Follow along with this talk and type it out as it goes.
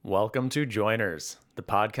Welcome to Joiners, the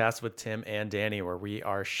podcast with Tim and Danny, where we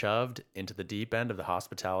are shoved into the deep end of the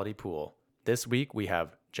hospitality pool. This week, we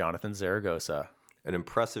have Jonathan Zaragoza, an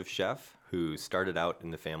impressive chef who started out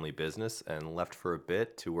in the family business and left for a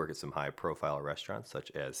bit to work at some high-profile restaurants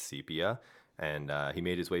such as Sepia. And he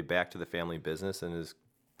made his way back to the family business and has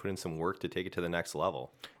put in some work to take it to the next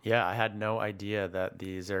level. Yeah, I had no idea that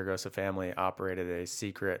the Zaragoza family operated a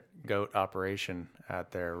secret goat operation at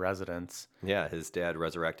their residence. Yeah, his dad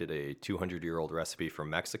resurrected a 200-year-old recipe from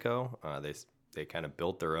Mexico. They kind of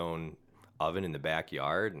built their own oven in the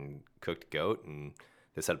backyard and cooked goat, and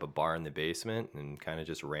they set up a bar in the basement and kind of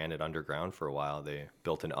just ran it underground for a while. They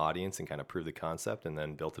built an audience and kind of proved the concept and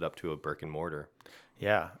then built it up to a brick and mortar.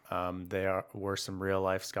 Yeah, were some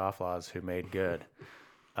real-life scofflaws who made good.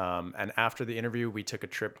 And after the interview, we took a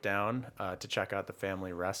trip down to check out the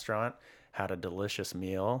family restaurant, had a delicious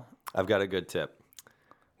meal. I've got a good tip.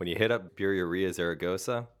 When you hit up Birrieria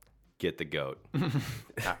Zaragoza, get the goat.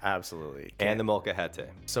 Absolutely. And the molcajete.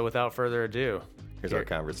 So without further ado, here's our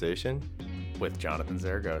conversation with Jonathan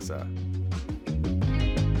Zaragoza.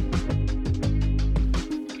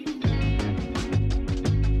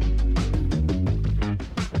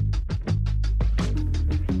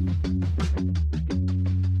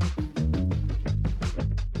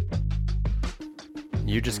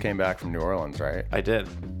 You just came back from New Orleans, right? I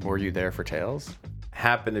did. Were you there for Tales?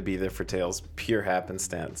 Happened to be there for Tales. Pure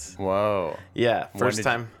happenstance. Whoa. Yeah. First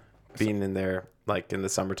time being in there, like in the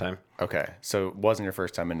summertime. Okay. So it wasn't your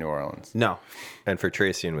first time in New Orleans? No. And for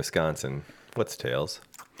Tracy in Wisconsin, what's Tales?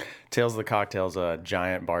 Tales of the Cocktail's a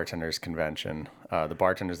giant bartenders convention. The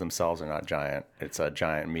bartenders themselves are not giant. It's a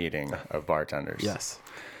giant meeting of bartenders. Yes.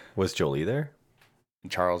 Was Jolie there?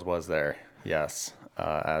 Charles was there, yes,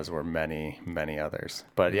 as were many, many others.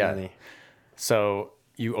 But yeah, so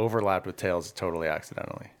you overlapped with Tales totally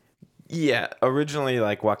accidentally. Yeah. Originally,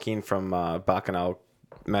 like Joaquin from Bacchanal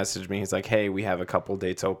messaged me. He's like, hey, we have a couple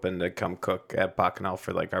dates open to come cook at Bacchanal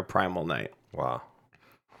for like our primal night. Wow.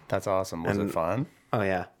 That's awesome. Was it fun? Oh,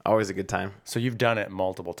 yeah. Always a good time. So you've done it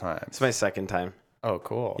multiple times. It's my second time. Oh,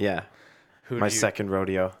 cool. Yeah. Second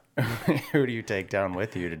rodeo. Who do you take down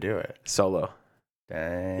with you to do it? Solo.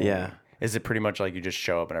 Dang. Yeah. Is it pretty much like you just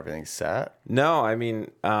show up and everything's set? No, I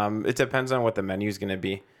mean, it depends on what the menu is going to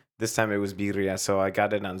be. This time it was birria, so I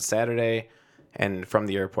got it on Saturday, and from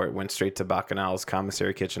the airport went straight to Bacchanal's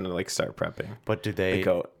commissary kitchen to like start prepping. But did they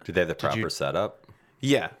have the proper setup?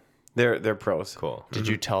 Yeah, they're pros. Cool. Did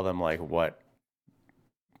you tell them like what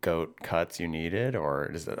goat cuts you needed,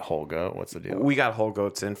 or is it whole goat? What's the deal? We got whole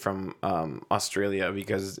goats in from Australia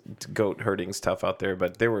because goat herding's tough out there,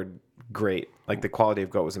 but they were great. Like the quality of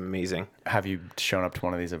goat was amazing. Have you shown up to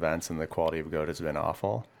one of these events and the quality of goat has been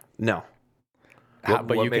awful? No. But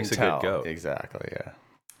what you makes can a tell. good goat? Exactly,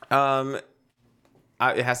 yeah.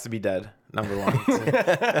 It has to be dead, number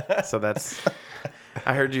one. So that's.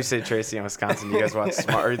 I heard you say Tracy in Wisconsin. You guys listen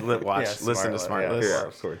to Smart List. Yeah,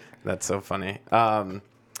 of course. That's so funny.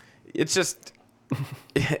 It's just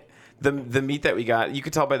the meat that we got. You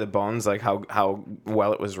could tell by the bones, like how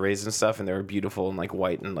well it was raised and stuff, and they were beautiful and like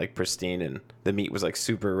white and like pristine, and the meat was like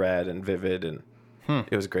super red and vivid, and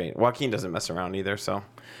it was great. Joaquin doesn't mess around either, so.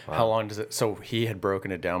 Wow. How long does it? So he had broken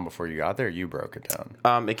it down before you got there. You broke it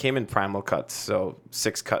down. It came in primal cuts, so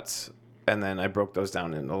 6 cuts, and then I broke those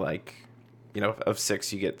down into like, of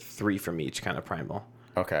 6, you get 3 from each kind of primal.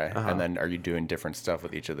 Okay, and then are you doing different stuff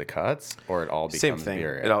with each of the cuts, or it all becomes same thing?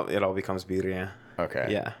 birria? It all becomes birria. Okay.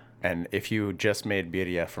 Yeah. And if you just made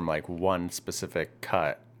birria from like one specific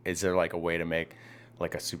cut, is there like a way to make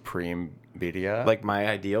like a supreme birria? Like my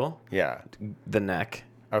ideal? Yeah. The neck.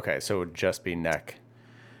 Okay, so it would just be neck.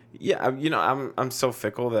 Yeah, I'm so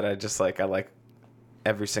fickle that I like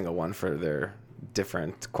every single one for their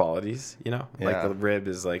different qualities, Like Yeah. the rib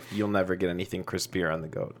is like you'll never get anything crispier on the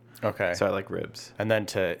goat. Okay. So I like ribs. And then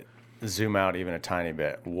to zoom out even a tiny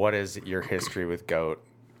bit, what is your history with goat?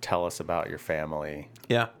 Tell us about your family.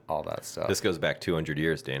 Yeah. All that stuff. This goes back 200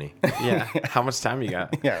 years, Danny. Yeah. How much time you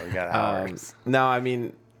got? Yeah, we got hours. No, I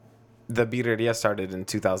mean, the birreria started in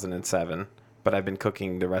 2007, but I've been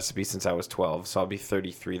cooking the recipe since I was 12, so I'll be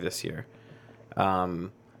 33 this year.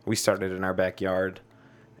 We started in our backyard,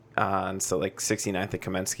 and so like 69th and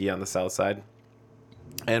Kamensky on the south side,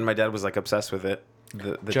 and my dad was like obsessed with it.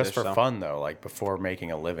 The Just dish, for fun though, like before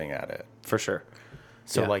making a living at it. for sure.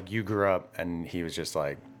 So Yeah. like you grew up and he was just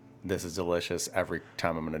like, this is delicious. Every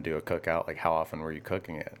time I'm going to do a cookout, like how often were you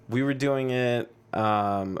cooking it? We were doing it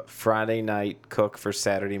Friday night cook for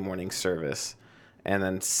Saturday morning service, and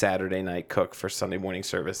then Saturday night cook for Sunday morning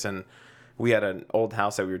service. And we had an old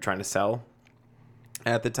house that we were trying to sell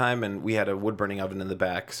at the time, and we had a wood burning oven in the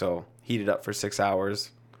back, so heated up for 6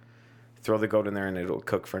 hours, throw the goat in there, and it'll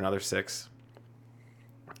cook for another 6.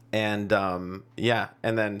 And and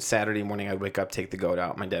then Saturday morning I'd wake up, take the goat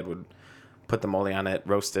out. My dad would put the mole on it,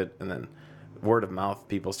 roast it, and then word of mouth,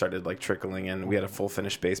 people started like trickling in. We had a full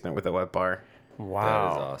finished basement with a wet bar. Wow.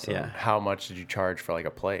 That is awesome. Yeah. How much did you charge for like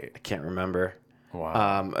a plate? I can't remember.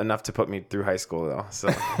 Wow. Enough to put me through high school though.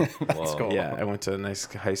 So Whoa. cool. yeah, I went to a nice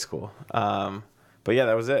high school. But yeah,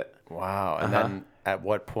 that was it. Wow. And then at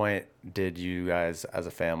what point did you guys as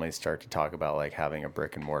a family start to talk about like having a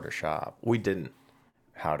brick and mortar shop? We didn't.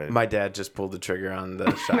 How did My dad just pulled the trigger on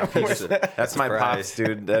the shop. That's my pops,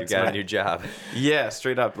 dude. You That's got my, a new job. yeah,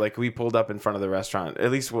 straight up. Like we pulled up in front of the restaurant.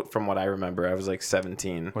 At least from what I remember, I was like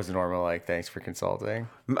 17. was Norma like, thanks for consulting?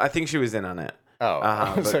 I think she was in on it. Oh,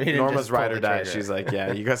 But so you didn't Norma's just pull ride or the die. trigger. She's like,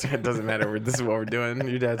 yeah, you guys, it doesn't matter. This is what we're doing.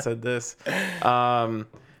 Your dad said this.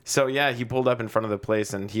 So yeah, he pulled up in front of the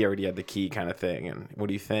place and he already had the key kind of thing. And what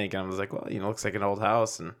do you think? And I was like, well, looks like an old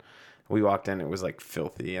house. And we walked in, it was like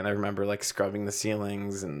filthy. And I remember like scrubbing the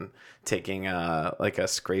ceilings and taking like a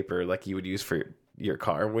scraper like you would use for your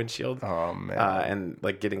car windshield. Oh man. And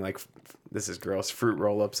like getting like, this is gross, fruit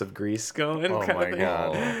roll-ups of grease going. Oh, kind my of thing.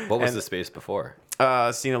 God. Oh, what was And- the space before?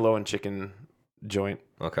 Sinaloa and chicken joint.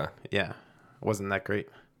 Okay. Yeah. Wasn't that great?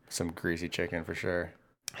 Some greasy chicken for sure.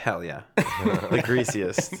 Hell yeah. The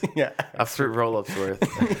greasiest. Yeah. A fruit roll-up's worth.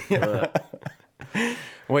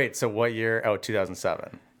 Wait, so what year? Oh,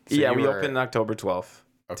 2007. So Yeah, you we were- opened October 12th,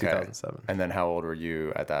 Okay. 2007. And then how old were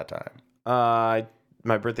you at that time?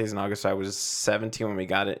 My birthday's in August, so I was 17 when we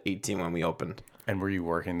got it, 18 when we opened. And were you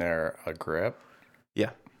working there a grip? Yeah.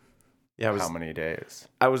 Yeah, How many days?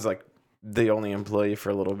 I was like the only employee for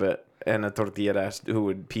a little bit and a tortilla who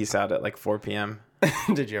would peace out at like 4 p.m.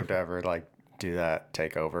 Did you have to ever like do that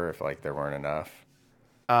takeover if like there weren't enough?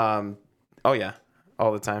 Oh yeah,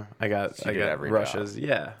 all the time. I got So you did every rushes.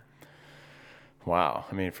 Yeah. Wow.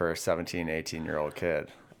 I mean, for a 17, 18-year-old kid.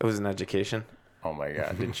 It was an education. Oh my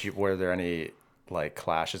God. Were there any like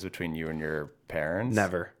clashes between you and your parents?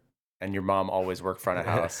 Never. And your mom always worked front of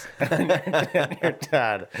house. And your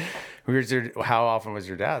dad. How often was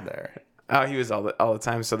your dad there? Oh, he was all the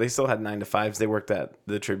time. So they still had 9 to 5s. They worked at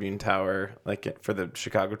the Tribune Tower, like for the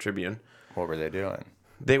Chicago Tribune. What were they doing?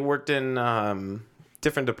 They worked in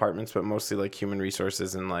different departments, but mostly like human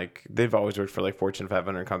resources, and like they've always worked for like Fortune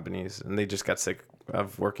 500 companies, and they just got sick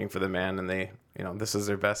of working for the man, and they, this was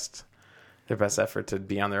their best effort to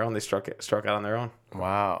be on their own. They struck out on their own.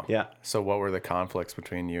 Wow. Yeah. So what were the conflicts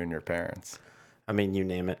between you and your parents? I mean, you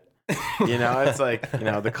name it. It's like,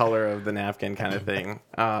 the color of the napkin kind of thing.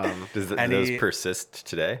 Do those persist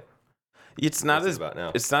today? It's not What's it as about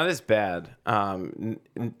now? It's not as bad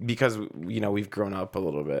because we've grown up a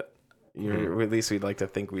little bit. Or at least we'd like to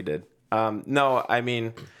think we did. No, I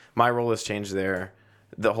mean, my role has changed there.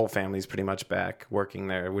 The whole family's pretty much back working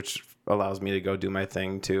there, which allows me to go do my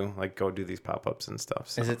thing too, like go do these pop-ups and stuff.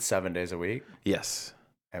 So. Is it 7 days a week? Yes,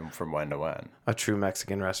 And from when to when? a true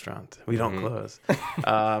Mexican restaurant. We don't close.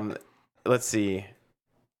 Let's see.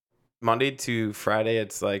 Monday to Friday,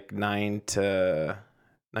 it's like 9 to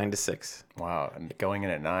 6. Wow. And going in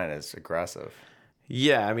at 9 is aggressive.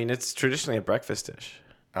 Yeah, I mean, it's traditionally a breakfast dish.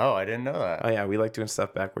 Oh, I didn't know that. Oh yeah, we like doing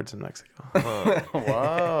stuff backwards in Mexico.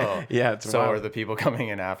 Whoa. Yeah, it's So wild. are the people coming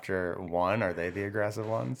in after 1, are they the aggressive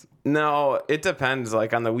ones? No, it depends.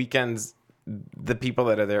 Like on the weekends, the people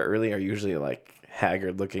that are there early are usually like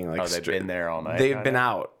haggard looking. Like Oh, they've been there all night. They've kinda? been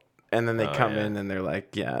out, and then they Oh, come yeah. in and they're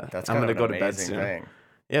like, "Yeah, That's I'm kind gonna of go an to bed amazing soon." thing.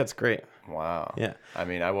 Yeah, it's great. Wow. Yeah. I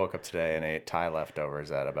mean, I woke up today and ate Thai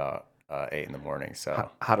leftovers at about 8 in the morning. So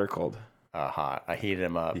Hot or cold? hot. I heated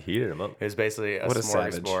them up. You heated them up. It was basically a What a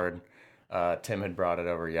savage. smorgasbord. Tim had brought it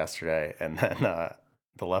over yesterday, and then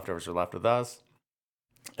the leftovers were left with us.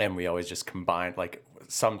 And we always just combined, like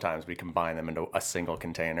sometimes we combine them into a single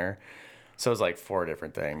container. So it was like 4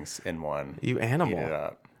 different things in one. You Heat it animal,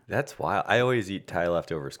 up. That's wild. I always eat Thai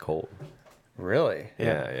leftovers cold. Really?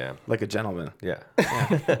 Yeah. like a gentleman. Yeah.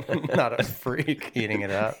 Not a freak eating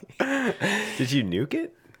it up. Did you nuke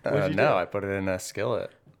it? What'd you No, do? I put it in a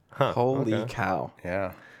skillet. Huh, Holy okay. cow! Yeah.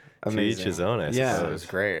 To each Amazing. his own, I Yeah. So it suppose. was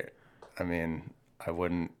great. I mean, I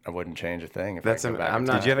wouldn't change a thing if That's I could go back. I'm in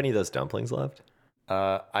not- time. Did you have any of those dumplings left?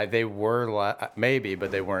 They were maybe,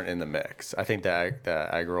 but they weren't in the mix. I think the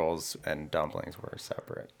egg rolls and dumplings were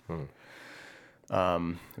separate.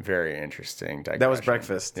 Very interesting. That was digression.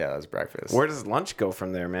 breakfast. Yeah, that was breakfast. Where does lunch go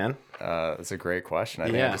from there, man? That's a great question. I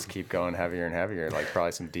think Yeah. I just keep going heavier and heavier, like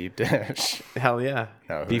probably some deep dish. Hell yeah!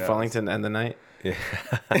 No, who Beef knows? Wellington to end the night.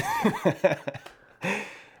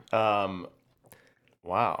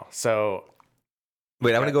 Wow. So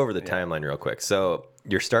Wait, I want to go over the timeline real quick. So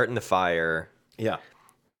you're starting the fire. Yeah.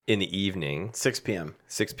 in the evening, 6 p.m.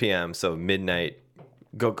 6 p.m. So midnight,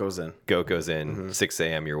 Goat goes in. goat goes in. 6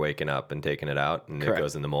 a.m. You're waking up and taking it out, and Correct. it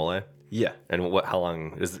goes in the mole. Yeah. And how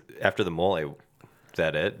long is after the mole? Is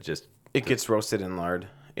that it? Just It gets roasted in lard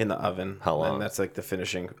in the oven. How long? And that's like the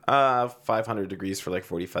finishing. 500 degrees for like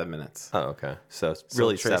 45 minutes. oh, okay. So it's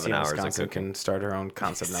really Tracy 7 in hours of Wisconsin cooking. can start her own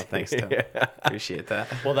concept now. Thanks, Tim. Appreciate that.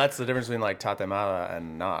 Well, that's the difference between like tatemada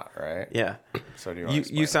and not, right? Yeah. So do you You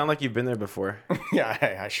explain sound like you've been there before. it?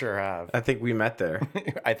 Yeah, I sure have. I think we met there.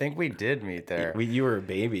 I think we did meet there. You were a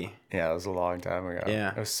baby. Yeah, it was a long time ago.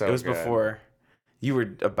 Yeah. It was so It was good. before you were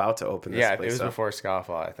about to open this Yeah, place. it was so. before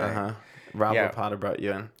Scofflaw, I think. Uh-huh. Rob Yeah. Lapata brought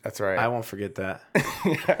you in. That's right. I won't forget that.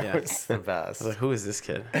 Yeah, it was the best. I was like, who is this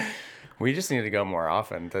kid? We just need to go more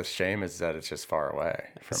often. The shame is that it's just far away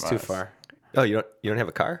from It's us. too far. Oh, you don't have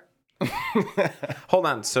a car? Hold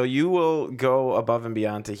on. So you will go above and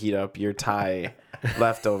beyond to heat up your Thai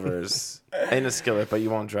leftovers in a skillet, but you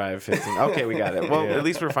won't drive 15. Okay, we got it. Well, at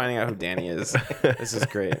least we're finding out who Danny is. This is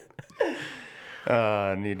great.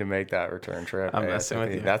 Need to make that return trip. I'm messing with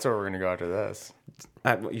ASAP. you. That's where we're gonna go after this.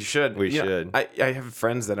 You should. We You know, should. I have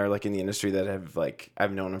friends that are like in the industry that have like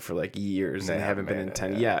I've known them for like years They and haven't been haven't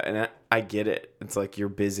in made 10. it, Yeah, and I get it. It's like you're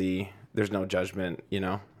busy. There's no judgment. You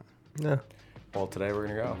know. No. Well, today we're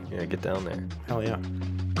gonna go. Yeah, get down there. Hell yeah.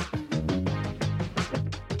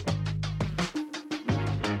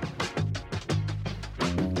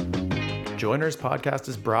 Joiners Podcast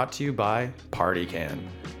is brought to you by Party Can.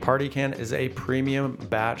 Party Can is a premium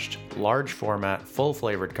batched, large format, full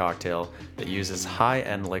flavored cocktail that uses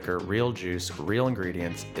high-end liquor, real juice, real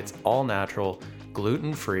ingredients. It's all natural,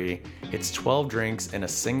 gluten-free. It's 12 drinks in a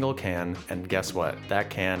single can, and guess what? That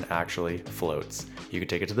can actually floats. You can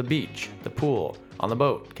take it to the beach, the pool, on the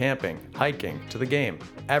boat, camping, hiking, to the game,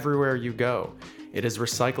 everywhere you go. It is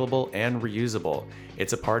recyclable and reusable.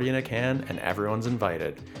 It's a party in a can, and everyone's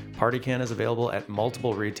invited. Party Can is available at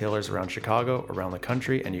multiple retailers around Chicago, around the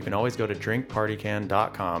country, and you can always go to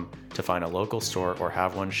drinkpartycan.com to find a local store or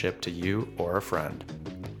have one shipped to you or a friend.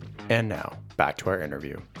 And now, back to our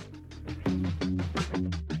interview.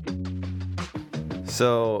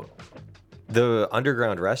 So, the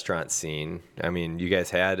underground restaurant scene, I mean, you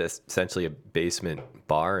guys had essentially a basement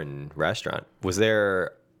bar and restaurant.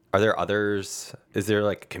 Are there others? Is there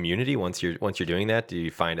like a community once you're doing that? Do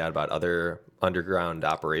you find out about other underground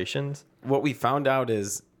operations? What we found out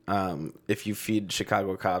is if you feed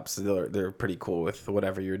Chicago cops, they're pretty cool with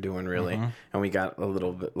whatever you're doing, really. Mm-hmm. And we got a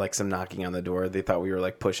little bit like some knocking on the door. They thought we were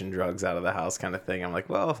like pushing drugs out of the house, kind of thing. I'm like,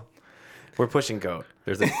 well, we're pushing goat.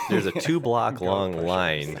 There's a 2-block long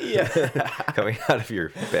line coming out of your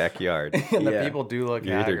backyard. And the Yeah. people do look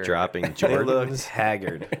You're either haggard. They dropping look Jordans.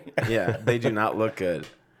 haggard. Yeah, they do not look good.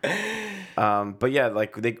 But yeah,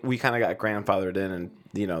 like we kind of got grandfathered in, and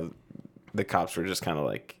you know, the cops were just kind of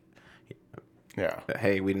like, Yeah.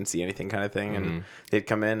 "Hey, we didn't see anything," kind of thing, and they'd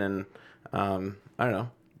come in and I don't know,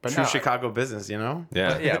 But true now- Chicago business, you know.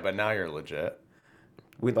 Yeah. Yeah, but now you're legit.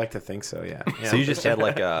 We'd like to think so, yeah. So you just had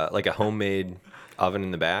like a homemade oven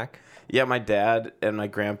in the back? Yeah, my dad and my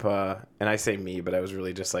grandpa, and I say me, but I was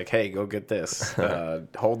really just like, hey, go get this.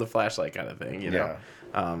 Hold the flashlight kind of thing, you know?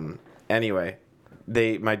 Anyway,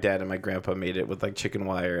 my dad and my grandpa made it with like chicken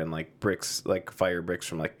wire and like bricks, like fire bricks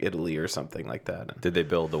from like Italy or something like that. Did they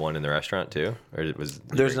build the one in the restaurant too? Or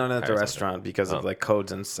There's none at the hire restaurant because of like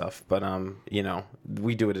codes and stuff. But, you know,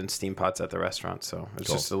 we do it in steam pots at the restaurant. So it's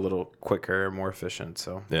Cool. just a little quicker, more efficient.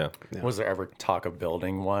 So, something? Yeah. Yeah. Was there ever talk of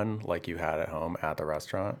building one like you had at home at the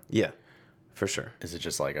restaurant? yeah, for sure. Is it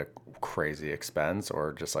just like a crazy expense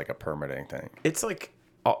or just like a permitting thing? It's like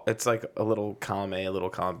a little column A, a little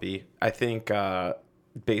column B. I think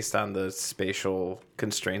based on the spatial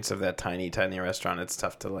constraints of that tiny restaurant, it's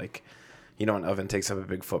tough to like, you know, an oven takes up a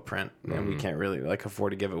big footprint, and we can't really like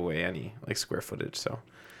afford to give away any like square footage. So,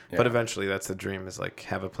 but eventually, that's the dream, is like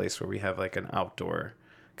have a place where we have like an outdoor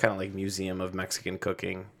kind of like museum of Mexican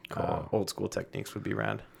cooking. Old school techniques would be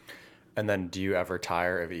rad. And then do you ever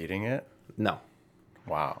tire of eating it? No,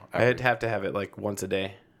 Wow. I'd have to have it like once a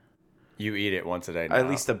day, You eat it once a day now? at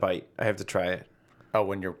least a bite. I have to try it. Oh,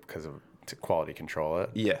 when you're, because of to quality control it?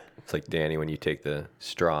 Yeah. It's like Danny when you take the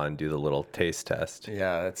straw and do the little taste test.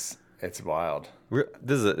 Yeah, it's wild.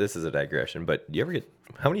 This is a digression, but you ever get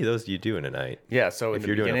how many of those do you do in a night? Yeah, so in If the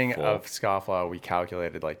you're doing a beginning full- of Scofflaw, we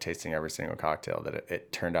calculated like tasting every single cocktail that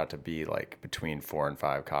it turned out to be like between 4 and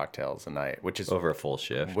 5 cocktails a night, which is Over a full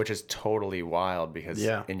shift. which is totally wild because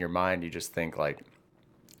Yeah. in your mind you just think like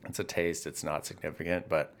it's a taste, it's not significant,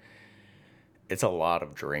 but it's a lot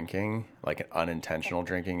of drinking, like an unintentional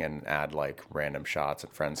drinking, and add like random shots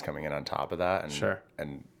and friends coming in on top of that. And, Sure.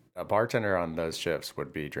 And a bartender on those shifts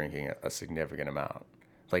would be drinking a significant amount.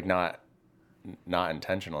 like not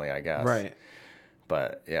intentionally, I guess. Right.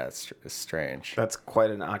 But yeah, it's strange. That's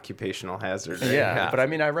quite an occupational hazard. Right? Yeah, but I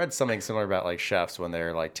mean, I read something similar about like chefs when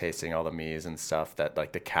they're like tasting all the meats and stuff, that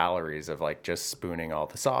like the calories of like just spooning all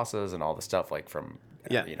the sauces and all the stuff like from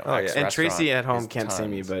Yeah. you know, And Tracy at home is can't see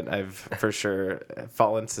me, tons. but I've for sure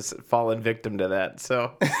fallen victim to that.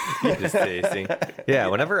 So Just tasting. Yeah,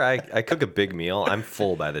 whenever I cook a big meal, I'm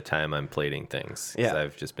full by the time I'm plating things. 'Cause Yeah.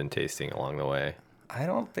 I've just been tasting along the way. I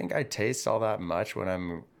don't think I taste all that much when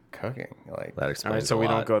I'm cooking. Like That all explains right, so a we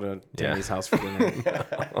lot. don't go to Tammy's house for dinner.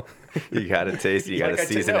 You gotta taste. You gotta like,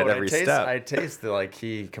 season at every step. I taste the like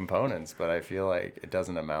key components, but I feel like it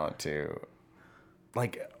doesn't amount to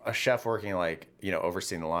like a chef working like, you know,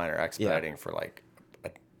 overseeing the line or expediting for like a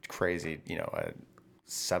crazy, you know, a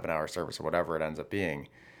 7-hour service or whatever it ends up being.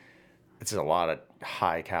 It's just a lot of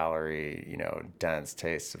high calorie, you know, dense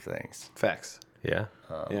tastes of things. Facts. Yeah.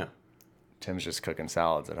 Yeah. Tim's just cooking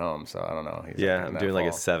salads at home, so I don't know. He's Yeah, not I'm getting doing that like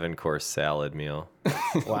a fall. 7-course salad meal.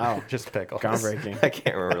 Wow. just pickles. Groundbreaking. I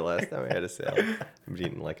can't remember last time I had a salad. I'm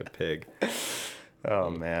eating like a pig. Oh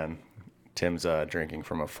man, Tim's drinking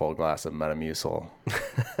from a full glass of Metamucil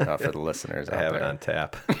for the listeners out I have there. it on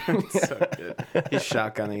tap. So good. He's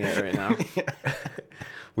shotgunning it right now.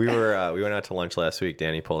 We went out to lunch last week.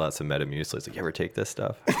 Danny pulled out some Metamucil. He's like, "You ever take this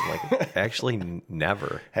stuff?" I'm like, "Actually,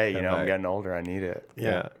 never." Hey, you have know, I." I'm getting older. I need it.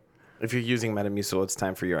 Yeah. If you're using Metamucil, it's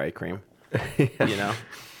time for your eye cream. You know?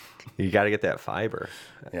 You got to get that fiber.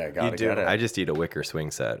 Yeah, gotta do. get it. I just eat a wicker swing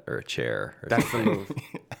set or a chair. Or That's the move.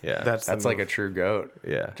 yeah. That's That's like a true goat.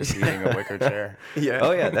 yeah. Just eating a wicker chair. yeah.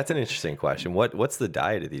 Oh yeah, that's an interesting question. What's the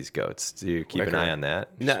diet of these goats? Do you keep an Wicker. eye on that?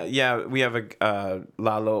 No, yeah, we have a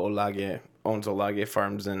Lalo Olage owns Olage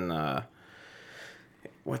Farms in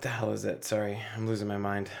what the hell is it? Sorry, I'm losing my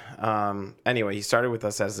mind. Anyway, he started with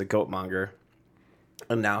us as a goat monger,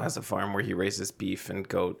 and now has a farm where he raises beef and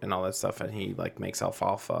goat and all that stuff, and he like makes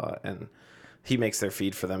alfalfa and he makes their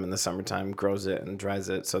feed for them in the summertime, grows it and dries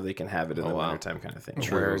it so they can have it in the wow. wintertime kind of thing.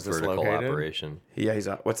 True Where is this vertical located? operation. Yeah, he's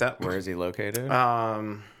what's that? Where is he located?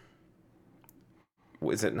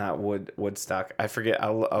 Is it not Woodstock? I forget.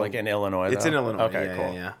 I'll like in Illinois. It's though? in Illinois. Okay, yeah,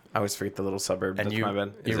 cool. yeah. I always forget the little suburb. And That's you my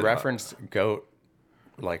bad. you Is it referenced goat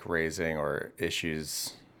like raising or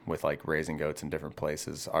issues with like raising goats in different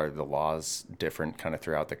places. Are the laws different kind of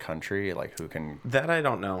throughout the country? Like who can? That I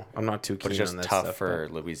don't know. I'm not too keen But it's just on that tough stuff, for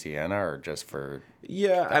Louisiana or just for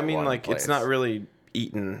yeah, I that mean, one like place. it's not really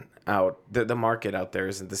eaten out. The market out there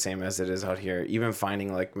isn't the same as it is out here. Even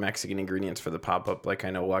finding like Mexican ingredients for the pop up, like I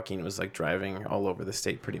know Joaquin was like driving all over the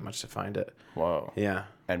state pretty much to find it. whoa. Yeah,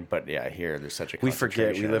 But yeah, here there's such a we forget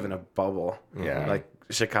we concentration. live in a bubble. Yeah. like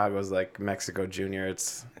Chicago's like Mexico Junior.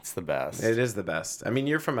 It's the best. It is the best. I mean,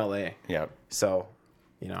 you're from LA, Yep. so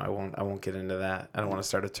you know I won't get into that. I don't want to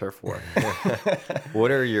start a turf war.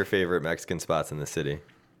 What are your favorite Mexican spots in the city?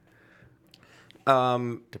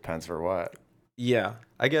 Depends for what. Yeah.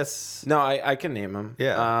 I guess. No, I can name them.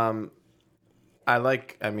 Yeah. I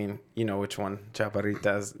like, I mean, you know which one,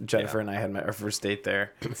 Chaparritas. Jennifer and I had our first date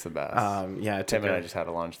there. It's the best. Yeah, I Tim took and I her. just had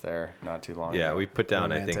a lunch there not too long Yeah, ago. we put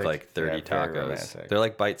down I think Romantic. like 30 Yeah, very tacos. romantic. They're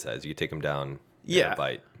like bite size. You can take them down. In Yeah. a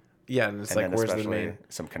bite. Yeah, and it's and like, then where's the especially main?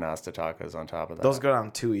 some canasta tacos on top of that. Those go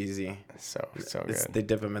down too easy. so good. They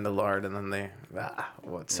dip them in the lard and then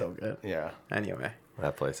it's so good. Yeah. Anyway,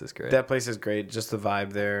 That place is great. that place is great. Just the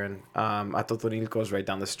vibe there. And Atotonilco is right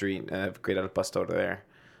down the street. Great al Pastor there.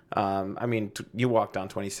 I mean, you walk down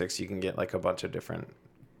 26, you can get like a bunch of different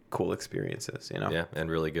cool experiences, you know? Yeah, and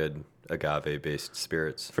really good agave-based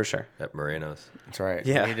spirits For sure. at Moreno's. That's right.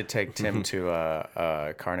 Yeah. We need to take Tim to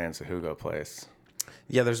Carne and Sahugo place.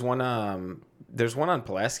 Yeah, there's one on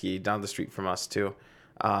Pulaski down the street from us too.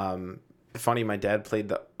 Funny, my dad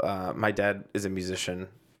my dad is a musician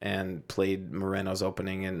and played Moreno's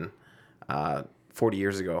opening in 40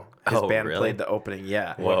 years ago. His Oh, band really? played the opening,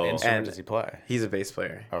 yeah. Whoa. What instrument And does he play? he's a bass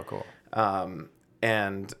player. Oh, cool.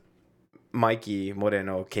 And Mikey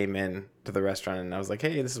Moreno came in to the restaurant and I was like,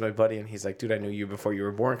 hey, this is my buddy. And he's like, dude, I knew you before you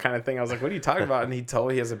were born kind of thing. I was like, what are you talking about? And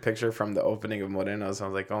he has a picture from the opening of Moreno's. I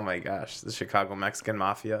was like, oh my gosh, the Chicago Mexican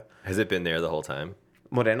Mafia. Has it been there the whole time?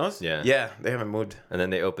 Moreno's? Yeah. Yeah, they haven't moved. And then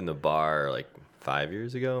they opened the bar like 5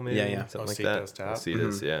 years ago, maybe? Yeah, yeah. Something like Ositos that. Tap?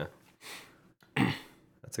 Ositos, yeah.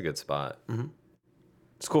 That's a good spot.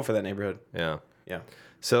 It's cool for that neighborhood. Yeah. Yeah.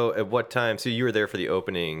 So at what time? So you were there for the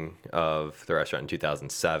opening of the restaurant in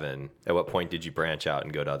 2007. At what point did you branch out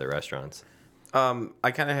and go to other restaurants?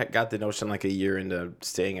 I kind of got the notion like a year into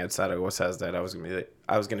staying at Zaragoza that I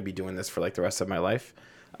was gonna be doing this for like the rest of my life,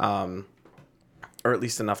 or at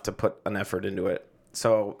least enough to put an effort into it.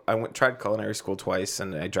 So I tried culinary school twice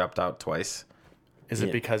and I dropped out twice. Is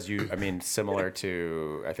it because similar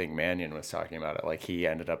to, I think Mannion was talking about it, like he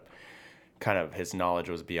ended up kind of, his knowledge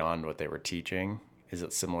was beyond what they were teaching. Is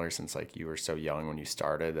it similar since like you were so young when you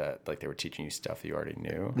started that like they were teaching you stuff that you already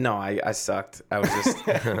knew? No, I sucked. I was just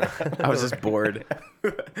I was just bored.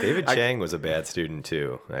 David Chang was a bad student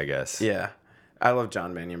too, I guess. Yeah. I love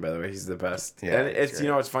John Mannion, by the way. He's the best. Yeah, and it's great.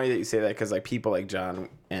 it's funny that you say that because like people like John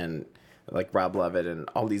and like Rob Levitt and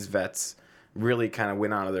all these vets really kind of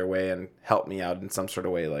went out of their way and helped me out in some sort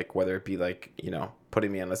of way, like whether it be like,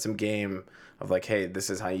 putting me on some game of like, hey, this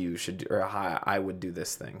is how you should do, or how I would do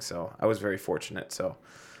this thing. So I was very fortunate. So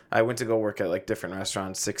I went to go work at like different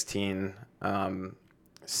restaurants, 16,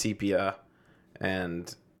 Sepia,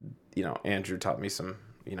 and Andrew taught me some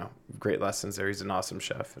great lessons there. He's an awesome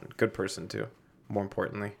chef and good person too, more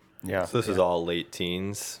importantly. Yeah. So this is all late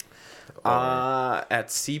teens?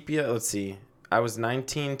 At Sepia, let's see. I was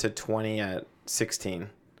 19 to 20 at 16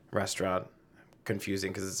 restaurant.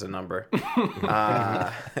 Confusing because it's a number.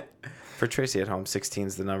 For Tracy at home, 16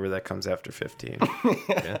 is the number that comes after 15.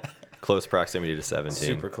 Yeah. Close proximity to 17.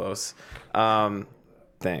 Super close.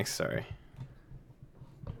 Thanks. Sorry.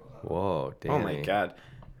 Whoa, Danny. Oh my God.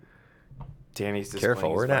 Danny's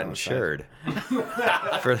Careful, we're not insured.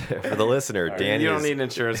 for the listener, Danny You don't is need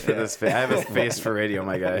insurance for this face. I have a face for radio,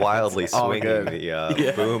 my guy. wildly It's all swinging good.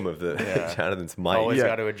 the boom of the Jonathan's mic. Always Yeah.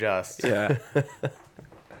 got to adjust. Yeah.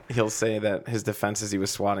 He'll say that his defense is he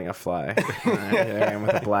was swatting a fly. Here I am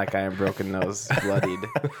with a black eye and broken nose, bloodied.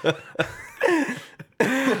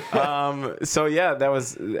 So yeah,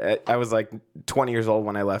 I was like 20 years old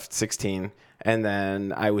when I left 16, and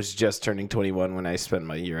then I was just turning 21 when I spent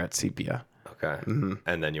my year at Sepia. Okay. Mm-hmm.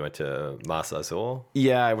 And then you went to Masa Azul?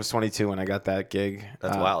 Yeah, I was 22 when I got that gig.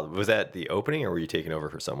 That's wild. Was that the opening, or were you taking over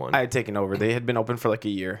for someone? I had taken over. They had been open for like a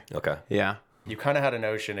year. Okay. Yeah. You kind of had a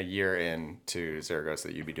notion a year into Zaragoza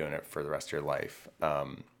that you'd be doing it for the rest of your life.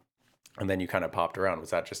 And then you kind of popped around.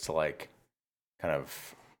 Was that just to like kind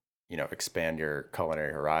of, expand your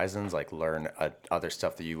culinary horizons, like learn other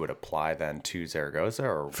stuff that you would apply then to Zaragoza?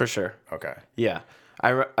 Or For sure. Okay. Yeah.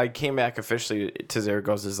 I came back officially to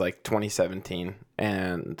Zaragoza's like 2017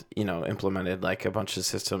 and, implemented like a bunch of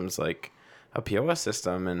systems like a POS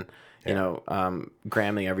system and,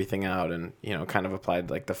 gramming everything out and, kind of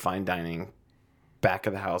applied like the fine dining back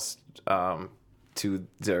of the house to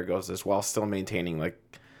Zaragoza's while still maintaining like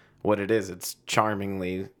what it is. It's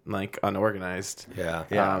charmingly like unorganized. Yeah.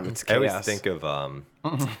 It's I always chaos. think of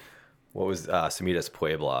what was Semitas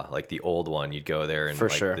Puebla, like the old one. You'd go there and For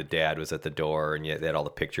like sure. the dad was at the door and they had all the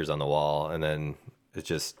pictures on the wall, and then it's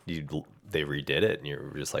just they redid it and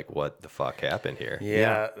you're just like, what the fuck happened here?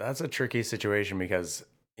 Yeah, that's a tricky situation because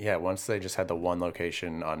once they just had the one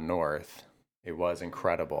location on North, it was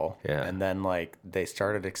incredible. Yeah. And then like they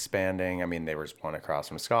started expanding. I mean, there was one across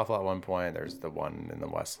from Scofflaw at one point. There's the one in the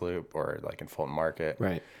West Loop or like in Fulton Market.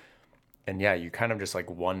 Right. And you kind of just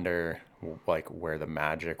like wonder like where the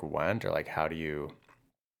magic went, or like how do you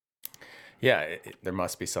there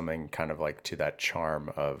must be something kind of like to that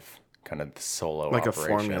charm of kind of the solo Like operation.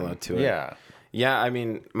 a formula to it. Yeah. Yeah, I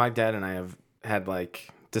mean, my dad and I have had like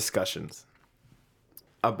discussions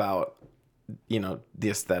about, the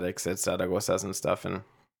aesthetics at Zaragozas and stuff. And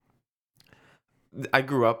I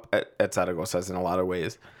grew up at Zaragozas in a lot of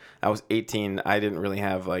ways. I was 18. I didn't really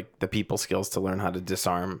have like the people skills to learn how to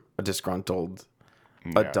disarm a disgruntled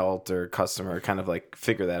adult or customer, kind of like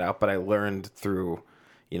figure that out. But I learned through,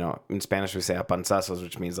 in Spanish we say a panzazos,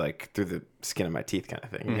 which means like through the skin of my teeth kind of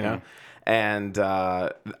thing, And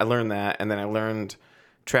I learned that. And then I learned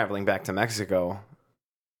traveling back to Mexico,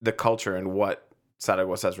 the culture and what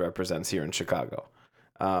Zaragozas represents here in Chicago.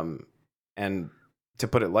 And to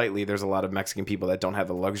put it lightly, there's a lot of Mexican people that don't have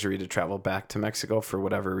the luxury to travel back to Mexico for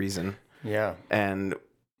whatever reason. Yeah. And,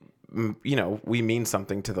 we mean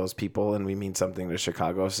something to those people and we mean something to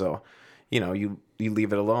Chicago. So, you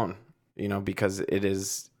leave it alone, because it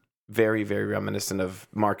is very, very reminiscent of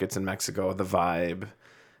markets in Mexico, the vibe,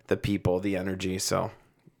 the people, the energy. So,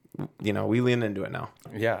 we lean into it now.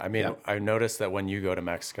 Yeah. I mean, I noticed that when you go to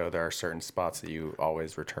Mexico, there are certain spots that you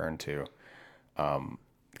always return to. Can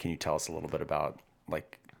you tell us a little bit about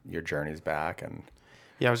like your journeys back? And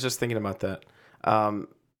Yeah, I was just thinking about that.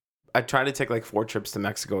 I try to take like 4 trips to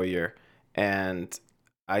Mexico a year, and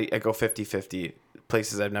I go 50-50,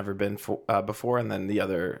 places I've never been before, and then the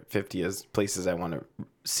other 50 is places I want to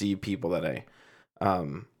see, people that I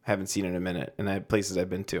haven't seen in a minute, and places I've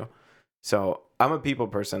been to. So I'm a people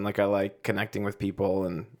person. Like I like connecting with people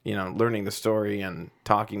and, learning the story and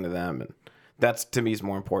talking to them. And that's to me is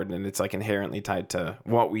more important. And it's like inherently tied to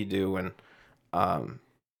what we do and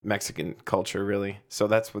Mexican culture really. So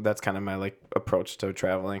that's kind of my like approach to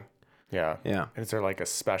traveling. Yeah. Yeah. Is there like a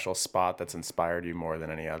special spot that's inspired you more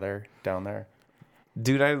than any other down there?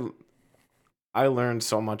 Dude, I learned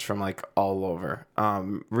so much from like all over.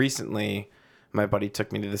 Recently, my buddy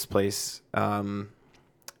took me to this place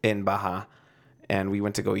in Baja, and we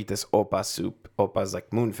went to go eat this opa soup. Opa is like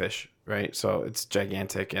moonfish, right? So it's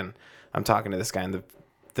gigantic, and I'm talking to this guy, and the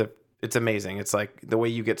it's amazing. It's like the way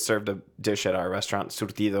you get served a dish at our restaurant,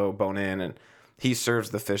 surtido, bone in, and he serves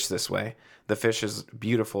the fish this way. The fish is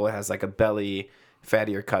beautiful. It has like a belly,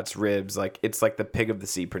 fattier cuts, ribs. Like it's like the pig of the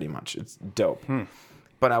sea, pretty much. It's dope.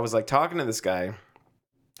 But I was like talking to this guy,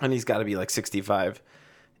 and he's got to be like 65.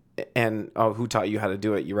 And who taught you how to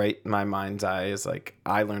do it? You right? My mind's eye is like,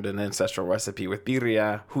 I learned an ancestral recipe with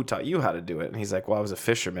birria. Who taught you how to do it? And he's like, well, I was a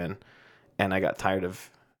fisherman, and I got tired of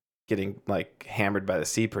getting like hammered by the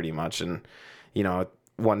sea pretty much. And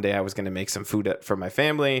one day I was going to make some food for my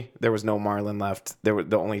family. There was no marlin left.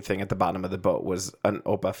 The only thing at the bottom of the boat was an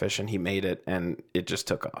opa fish, and he made it, and it just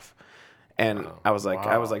took off. And I was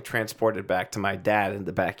like transported back to my dad in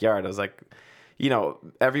the backyard. I was like,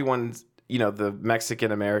 everyone's, the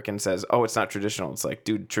Mexican American says, oh, it's not traditional. It's like,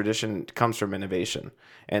 dude, tradition comes from innovation.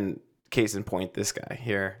 And case in point, this guy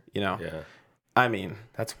here, Yeah. I mean,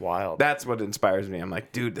 That's wild. that's what inspires me. I'm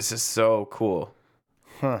like, dude, this is so cool.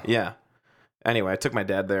 Huh. Yeah. Anyway, I took my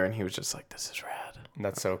dad there, and he was just like, this is rad.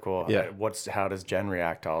 That's so cool. Yeah. How does Jen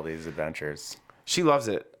react to all these adventures? She loves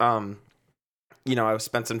it. I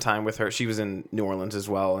spent some time with her. She was in New Orleans as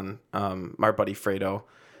well, and our buddy Fredo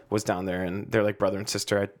was down there, and they're like brother and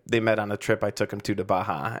sister. They met on a trip I took them to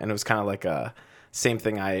Baja, and it was kind of like a same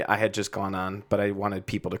thing I had just gone on, but I wanted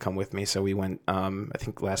people to come with me, so we went, I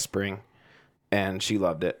think last spring, and she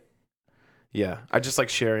loved it. Yeah, I just like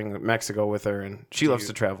sharing Mexico with her, and she loves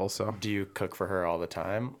to travel, so. Do you cook for her all the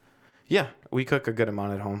time? Yeah, we cook a good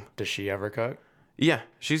amount at home. Does she ever cook? Yeah,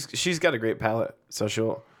 she's got a great palate, so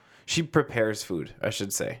she prepares food, I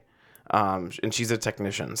should say, and she's a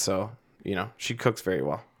technician, so she cooks very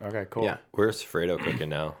well. Okay, cool. Yeah, Where's Fredo cooking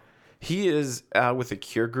now? he is with a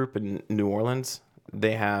Cure group in New Orleans.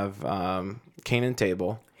 They have Cane and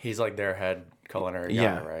Table. He's like their head culinary guy,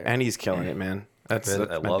 Yeah, right? and he's killing it, man. That's I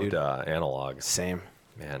my loved dude. Analog. Same,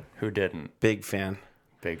 Man. Who didn't? big fan.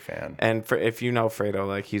 Big fan. And if you know Fredo,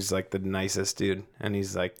 like he's like the nicest dude, and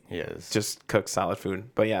he's like He is. just cooks solid food.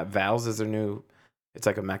 But yeah, Val's is their new. It's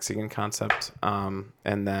like a Mexican concept. And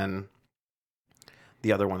then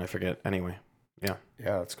the other one I forget. Anyway, yeah.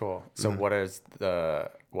 Yeah, that's cool. So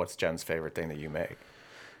what's Jen's favorite thing that you make?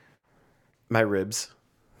 My ribs.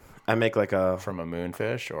 I make like a From a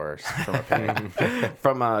moonfish or from a pig?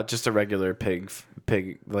 from just a regular pig,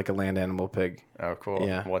 like a land animal pig. Oh, cool.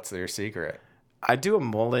 Yeah. What's your secret? I do a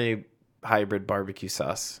mole hybrid barbecue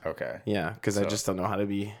sauce. Okay. Yeah, because I So- just don't know how to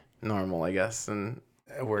be normal, I guess. And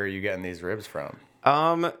Where are you getting these ribs from?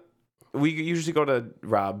 we usually go to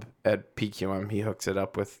Rob at PQM. He hooks it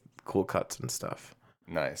up with cool cuts and stuff.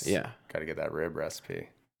 Nice. Yeah. Got to get that rib recipe.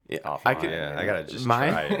 Yeah, Off I mine, could. Yeah, I gotta just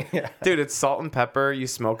Mine? try it. Yeah. Dude, it's salt and pepper. You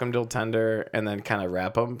smoke them till tender, and then kind of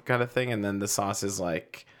wrap them, kind of thing. And then the sauce is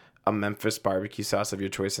like a Memphis barbecue sauce of your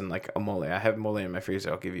choice, and like a mole. I have mole in my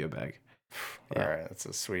freezer. I'll give you a bag. All right. That's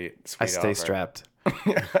a sweet I stay offer. strapped.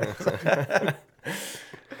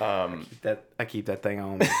 I keep that thing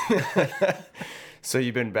on. So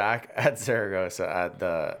you've been back at Zaragoza at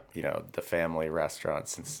the family restaurant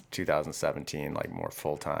since 2017, like more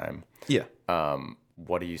full time. Yeah.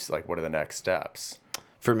 What are the next steps?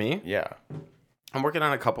 For me, Yeah. I'm working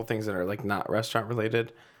on a couple things that are like not restaurant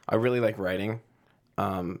related. I really like writing.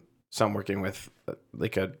 So I'm working with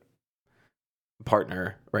like a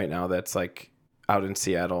partner right now that's like out in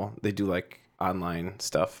Seattle. They do like online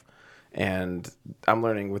stuff, and I'm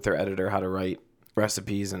learning with their editor how to write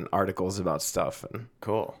recipes and articles about stuff. And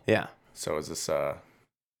Cool. yeah, So is this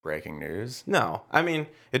breaking news? no, I mean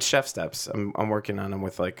it's chef steps. I'm working on them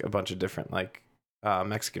with like a bunch of different like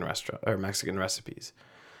Mexican restaurant or Mexican recipes.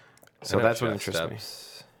 So I know that's what Chef interests me.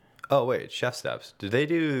 Steps. Oh wait, Chef Steps. Did they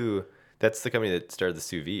do? That's the company that started the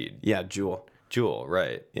sous vide. Yeah, Jewel. Jewel,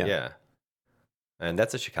 right? Yeah. Yeah. And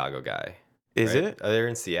that's a Chicago guy. Is right? it? Oh, they're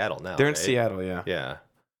in Seattle now. They're in right? Seattle, yeah. Yeah.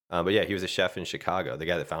 But yeah, he was a chef in Chicago. The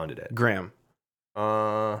guy that founded it. Graham.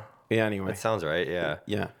 Yeah, Anyway. that sounds right. Yeah.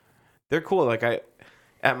 Yeah. They're cool. Like at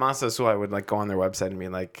Masa Sul, I would like go on their website and be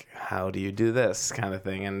like, how do you do this kind of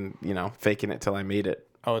thing? And, faking it till I made it.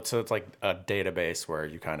 Oh, so it's like a database where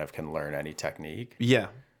you kind of can learn any technique. Yeah.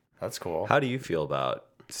 That's cool. How do you feel about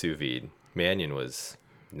sous vide? Mannion was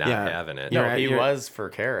not Yeah. having it. No, You're- he was for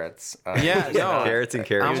carrots. Yeah, he's no. not- Carrots and He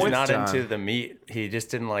carrots. I'm was with not John. into the meat. He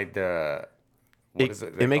just didn't like the. What is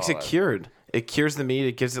it? It makes it cured. It cures the meat.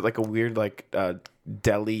 It gives it like a weird, like,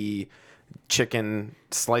 deli chicken,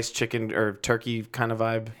 sliced chicken or turkey kind of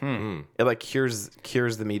vibe. It like cures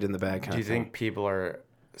the meat in the bag kind Do you of thing. think people are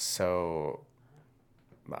so,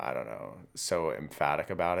 I don't know, so emphatic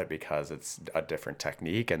about it because it's a different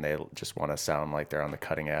technique and they just want to sound like they're on the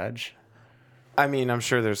cutting edge? I mean, I'm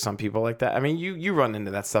sure there's some people like that. I mean, you run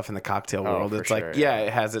into that stuff in the cocktail world. for It's sure, like, yeah.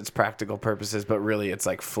 it has its practical purposes, but really it's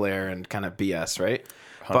like flair and kind of BS, right?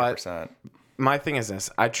 100%. But my thing is this: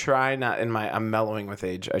 I try not I'm mellowing with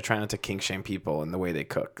age. I try not to kink shame people in the way they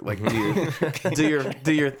cook. Like, do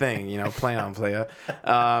your thing, play on, playa.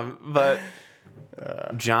 But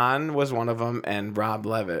John was one of them, and Rob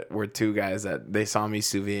Levitt were two guys that they saw me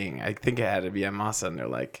sous videing. I think it had to be at Masa, and they're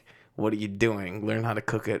like, "What are you doing? Learn how to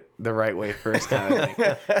cook it the right way first," kind of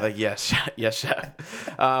thing. Like, yes,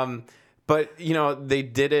 chef. But they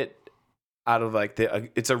did it out of like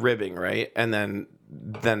it's a ribbing, right? And then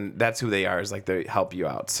that's who they are, is like they help you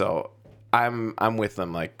out. So I'm with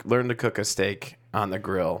them. Like, learn to cook a steak on the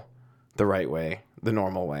grill the right way, the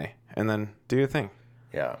normal way, and then do your thing.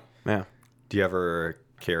 Yeah. Yeah, Do you ever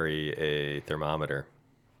carry a thermometer?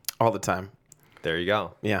 all the time. There you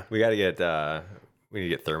go. Yeah. We got to get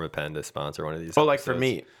Thermapen to sponsor one of these. Oh, like for episodes.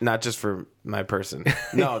 me, not just for my person.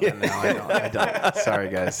 No, I don't. Sorry,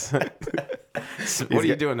 guys. What are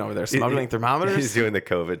you doing over there? Smuggling thermometers? He's doing the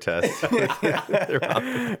COVID test.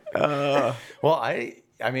 Well,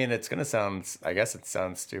 I mean, it's gonna sound. I guess it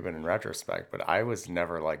sounds stupid in retrospect, but I was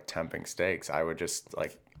never like temping steaks. I would just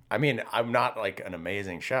like. I mean, I'm not like an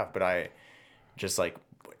amazing chef, but I just like,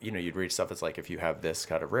 you'd read stuff that's like, if you have this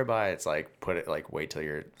cut of ribeye, it's like put it like wait till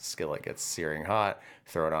your skillet gets searing hot,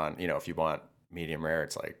 throw it on. If you want medium rare,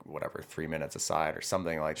 it's like whatever 3 minutes aside or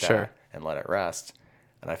something like that, Sure. and let it rest.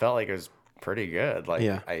 And I felt like it was pretty good. Like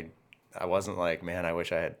Yeah. I wasn't like, man, I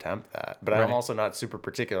wish I had temped that. But Right. I'm also not super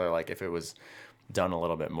particular. Like if it was done a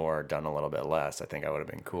little bit more, done a little bit less, I think I would have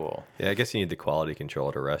been cool. Yeah, I guess you need the quality control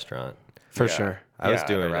at a restaurant. For Yeah. sure. I was Yeah, at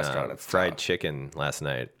a doing restaurant, it's fried tough. chicken last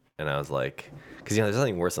night, and I was like, because there's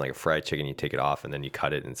nothing worse than like a fried chicken. You take it off and then you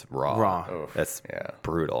cut it and it's raw. Raw. Oof, That's yeah.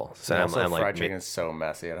 brutal. So And I'm also, like, fried chicken is so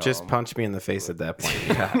messy at Just home. punch me in the face at that point.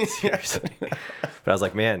 yeah, seriously. But I was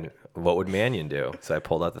like, man, what would Mannion do? So I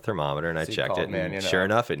pulled out the thermometer and I So you checked called it, and Mannion sure up.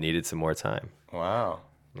 enough, it needed some more time. Wow.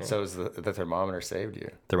 So is the thermometer saved you?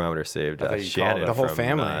 Thermometer saved thought you Shannon called the whole from,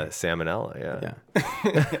 family. Salmonella. Yeah.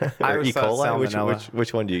 Yeah. I Or always E. thought coli. salmonella.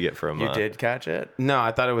 Which one do you get from? You did catch it? No,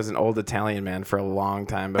 I thought it was an old Italian man for a long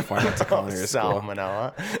time before I went to culinary school.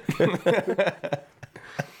 Salmonella.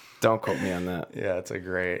 Don't quote me on that. Yeah, it's a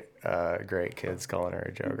great kids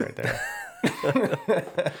culinary joke right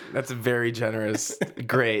there. That's very generous.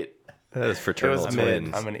 Great. That is fraternal was mid.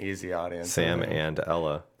 twins, I'm an easy audience. Sam and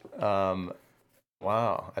Ella.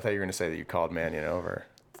 Wow. I thought you were going to say that you called Mannion over.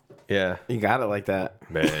 Yeah. You got it like that.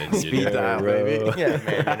 Man, Speed dial, baby. Yeah,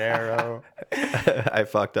 Mannion I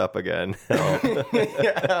fucked up again.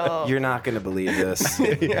 You're not going to believe this.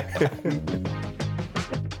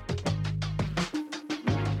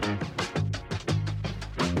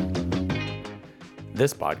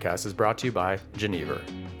 This podcast is brought to you by Geneva.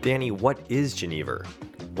 Danny, what is Geneva?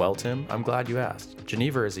 Well, Tim, I'm glad you asked.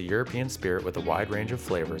 Geneva is a European spirit with a wide range of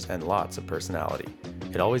flavors and lots of personality.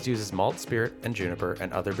 It always uses malt spirit and juniper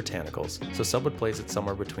and other botanicals, so some would place it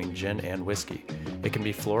somewhere between gin and whiskey. It can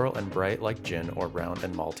be floral and bright like gin or round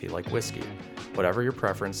and malty like whiskey. Whatever your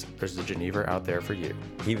preference, there's a Geneva out there for you.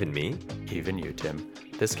 Even me? Even you, Tim.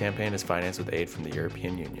 This campaign is financed with aid from the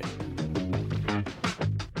European Union.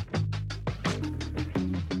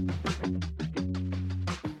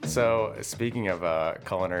 So, speaking of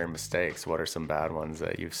culinary mistakes, what are some bad ones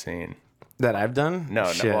that you've seen? That I've done?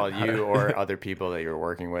 No, Shit. well, you or other people that you're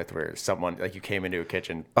working with, where someone like you came into a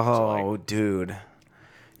kitchen. Oh, dude.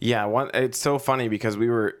 Yeah, it's so funny because we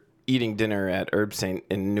were eating dinner at Herb Saint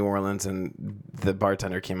in New Orleans, and the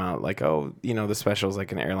bartender came out like, "Oh, the special's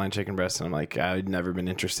like an airline chicken breast," and I'm like, "I'd never been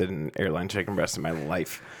interested in airline chicken breast in my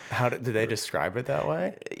life." How did they describe it that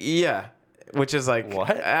way? Yeah, which is like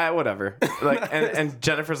What? whatever. Like, and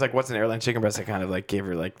Jennifer's like, "What's an airline chicken breast?" I kind of like gave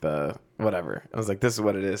her like the whatever. I was like, "This is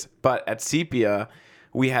what it is." But at Sepia,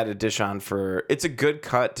 we had a dish on for. It's a good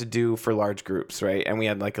cut to do for large groups, right? And we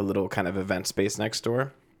had like a little kind of event space next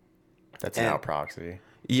door. That's now Proxy.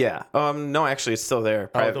 Yeah. No, actually, it's still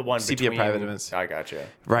there. Oh, the one Sepia between private events. I gotcha.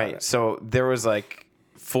 Right. So there was like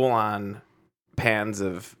full on pans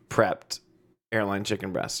of prepped airline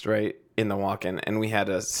chicken breast, right, in the walk-in, and we had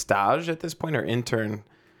a stage at this point, or intern.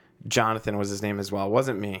 Jonathan was his name as well.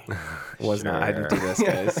 Wasn't me. Was not. I didn't do this,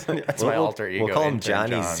 guys. That's my alter ego. We'll call him intern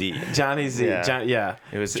Johnny John. Z. Johnny Z. Yeah. Yeah.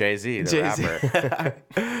 It was Jay-Z, the Jay-Z. rapper.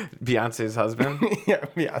 Beyonce's husband. Yeah,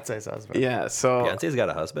 Beyonce's husband. Yeah. So Beyonce's got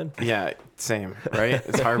a husband? yeah, same, right?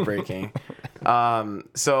 It's heartbreaking.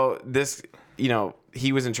 So this,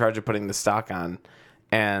 he was in charge of putting the stock on,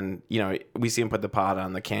 and we see him put the pot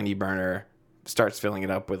on the candy burner, starts filling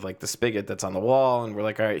it up with like the spigot that's on the wall, and we're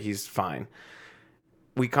like, all right, he's fine.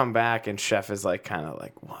 We come back and chef is like kind of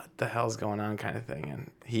like, what the hell's going on kind of thing,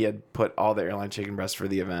 and he had put all the airline chicken breast for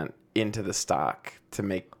the event into the stock to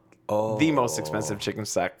make the most expensive chicken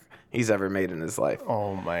stock he's ever made in his life.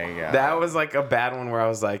 Oh my God. That was like a bad one where I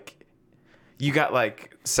was like, you got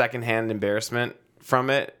like secondhand embarrassment from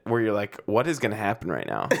it where you're like, what is going to happen right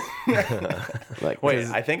now? Like, wait,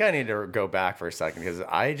 I think I need to go back for a second because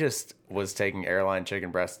I just was taking airline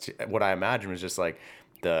chicken breast. What I imagined was just like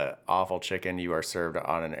the awful chicken you are served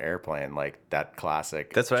on an airplane, like that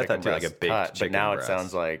classic. That's what I chicken thought too, like a breast baked cut. chicken But now breast. it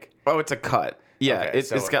sounds like oh, it's a cut. Yeah, Okay,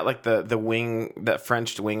 it's got like the wing, that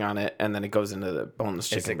Frenched wing on it, and then it goes into the boneless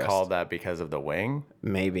chicken is it breast. called that because of the wing?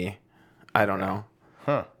 Maybe. I don't know.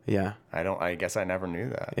 Huh. Yeah. I guess I never knew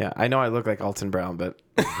that. Yeah, I know I look like Alton Brown, but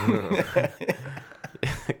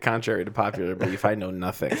contrary to popular belief, I know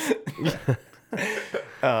nothing.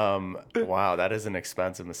 Wow, that is an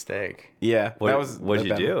expensive mistake. Yeah, What, that was. what'd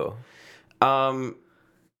you do?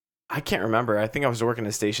 I can't remember. I think I was working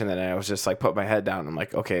a station that night. I was just like, put my head down. I'm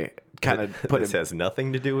like, okay, kind of put This it. has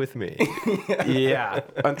nothing to do with me. Yeah,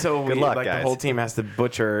 until Good we luck, like guys. the whole team has to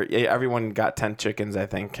butcher. Yeah, everyone got 10 chickens, I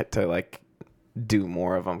think, to like do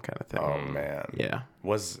more of them, kind of thing. Oh man. Yeah.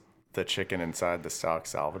 Was the chicken inside the stock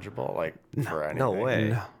salvageable? Like for anything? No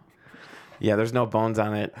way. No. Yeah, there's no bones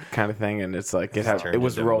on it, kind of thing, and it's like turned it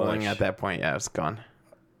was into rolling mush. at that point. Yeah, it was gone.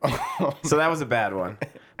 So that was a bad one.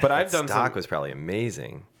 But I've done Stock some, was probably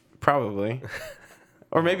amazing. probably,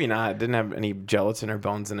 or maybe not. It didn't have any gelatin or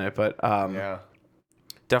bones in it, but Yeah.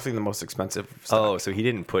 definitely the most expensive stock. Oh, so he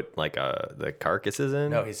didn't put like the carcasses in?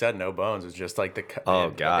 No, he said no bones. It was just like the. Oh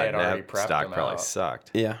they god, had already that prepped stock them probably out.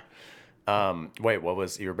 sucked. Yeah. Wait, what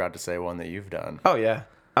was you were about to say? One that you've done? Oh yeah.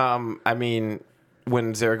 I mean,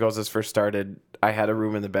 when Zaragoza first started, I had a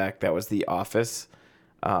room in the back that was the office,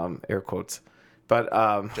 air quotes, but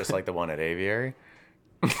Just like the one at Aviary.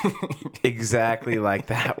 exactly like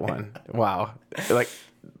that one. Wow, like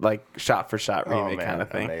shot for shot remake kind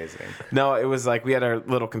of thing. Amazing. No, it was like we had our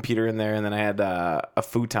little computer in there, and then I had a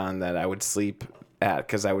futon that I would sleep at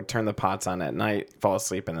because I would turn the pots on at night, fall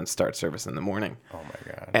asleep, and then start service in the morning. Oh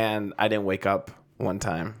my god. And I didn't wake up one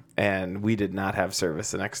time, and we did not have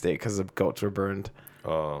service the next day because the goats were burned.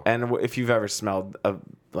 Oh. And if you've ever smelled a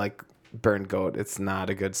like burned goat, it's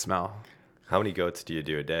not a good smell. How many goats do you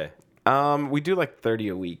do a day? We do like 30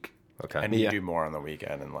 a week. Okay. And you yeah. do more on the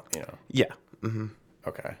weekend, and Yeah.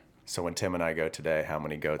 Okay. So when Tim and I go today, how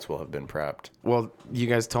many goats will have been prepped? Well, you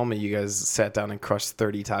guys told me you guys sat down and crushed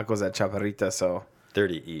 30 tacos at Chaparrita, so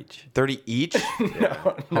 30 each. 30 each?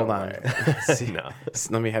 Hold on. See, No.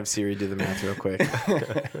 let me have Siri do the math real quick.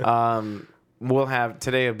 We'll have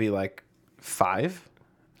today. It'll be like 5,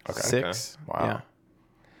 6. Wow. Yeah.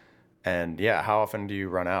 And yeah, how often do you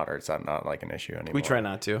run out, or is that not like an issue anymore? We try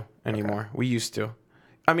not to anymore. We used to.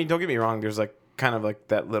 I mean, don't get me wrong. There's like kind of like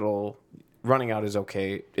that little running out is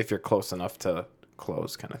okay if you're close enough to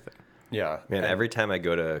close kind of thing. Yeah. Man, every time I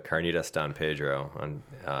go to Carnitas Don Pedro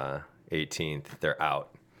on 18th, they're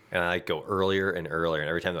out. And I go earlier and earlier. And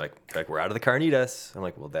every time they're like, we're out of the Carnitas. I'm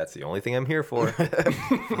like, well, that's the only thing I'm here for.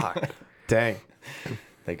 Fuck. Dang.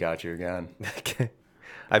 They got you again.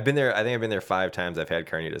 I've been there. I think I've been there 5 times. I've had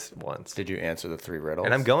Carnitas once. Did you answer the 3 riddles?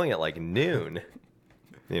 And I'm going at like noon.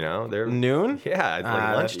 You know, they're Noon? Yeah, it's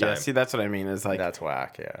like lunchtime. Yeah, see, that's what I mean. Is like That's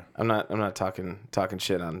whack. Yeah. I'm not talking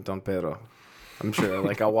shit on Don Pedro. I'm sure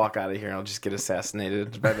like I'll walk out of here and I'll just get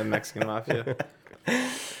assassinated by the Mexican mafia.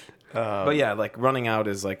 But yeah, like running out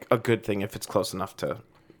is like a good thing if it's close enough to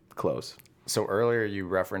close. So earlier you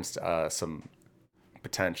referenced some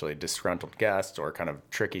potentially disgruntled guests or kind of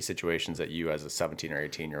tricky situations that you as a 17 or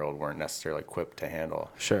 18-year-old weren't necessarily equipped to handle.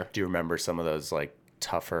 Sure. Do you remember some of those like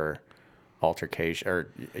tougher altercation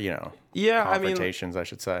or Yeah, I mean, confrontations, I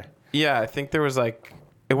should say? Yeah, I think there was like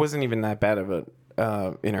it wasn't even that bad of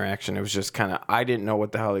a interaction. It was just kind of I didn't know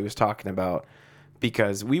what the hell he was talking about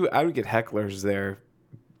because I would get hecklers there.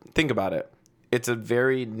 Think about it. It's a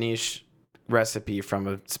very niche recipe from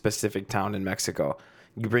a specific town in Mexico.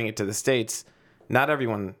 You bring it to the States. Not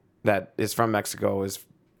everyone that is from Mexico is,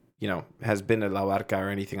 has been to La Barca or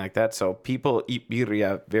anything like that. So people eat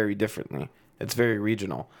birria very differently. It's very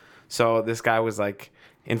regional. So this guy was like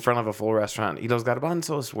in front of a full restaurant. Y los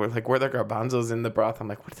garbanzos were like, were there garbanzos in the broth? I'm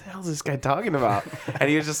like, what the hell is this guy talking about? And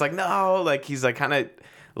he was just like, no, like he's like kind of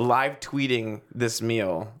live tweeting this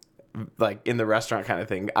meal. like in the restaurant kind of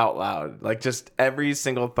thing out loud. Like just every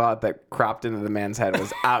single thought that cropped into the man's head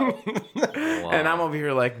was out. And I'm over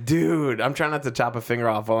here like, dude, I'm trying not to chop a finger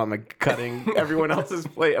off while I'm like cutting everyone else's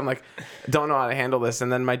plate. I'm like, don't know how to handle this.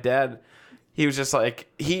 And then my dad, he was just like,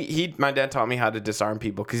 my dad taught me how to disarm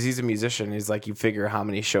people because he's a musician. He's like, you figure how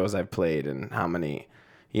many shows I've played and how many,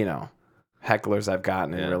 you know, hecklers I've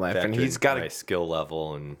gotten in real life. And he's got my skill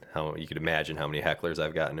level and how you could imagine how many hecklers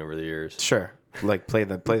I've gotten over the years. Sure. Like play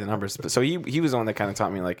the numbers. So he was the one that kind of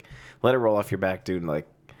taught me like, let it roll off your back, dude. Like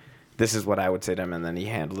this is what I would say to him, and then he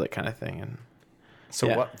handled it kind of thing. And so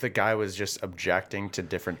what, the guy was just objecting to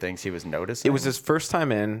different things he was noticing? It was his first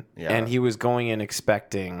time in, and he was going in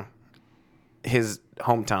expecting his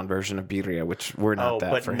hometown version of birria, which we're not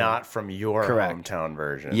that but for not him. from your hometown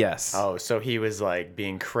version. Yes. Oh, so he was like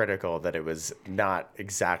being critical that it was not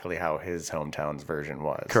exactly how his hometown's version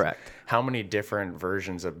was. Correct. How many different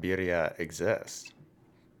versions of birria exist?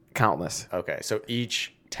 Countless. Okay, so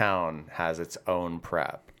each town has its own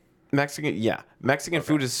prep. Mexican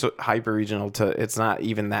food is so hyper regional to it's not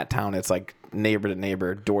even that town. It's like neighbor to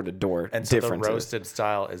neighbor, door to door. And so the roasted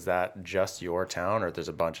style, is that just your town, or there's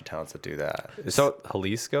a bunch of towns that do that? So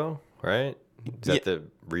Jalisco, right? Is that the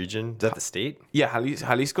region? Is that the state? Yeah,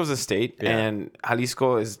 Jalisco's a state, and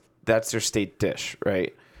Jalisco that's their state dish,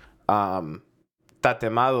 right?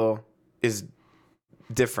 Tatemado is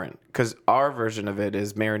different because our version of it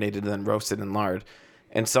is marinated and then roasted in lard.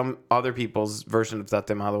 And some other people's version of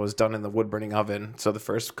tatemado was done in the wood burning oven. So the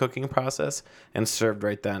first cooking process and served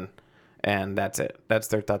right then. And that's it. That's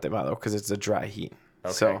their tatemado because it's a dry heat.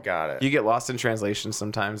 Okay, so got it. You get lost in translation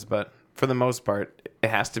sometimes, but for the most part, it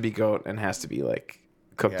has to be goat and has to be like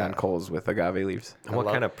cooked on coals with agave leaves. And what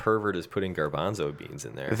kind of pervert is putting garbanzo beans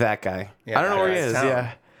in there? That guy. Yeah, I don't know where he is. town.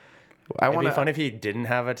 Yeah. It'd be fun if he didn't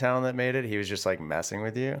have a town that made it. He was just like messing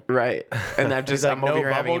with you. Right. And I'm just, like, I'm over "No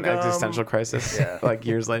here having an bubble gum?" existential crisis like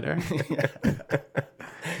years later.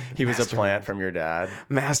 He was a plant from your dad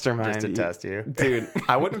Mastermind. just to test you. Dude,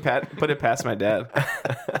 I wouldn't put it past my dad.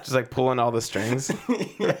 Just like pulling all the strings.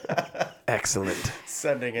 Excellent.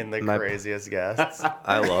 Sending in the craziest guests.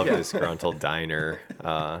 I love disgruntled diner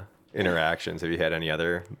interactions. Have you had any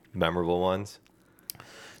other memorable ones?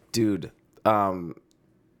 Dude,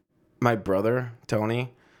 my brother,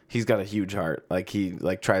 Tony, he's got a huge heart. Like he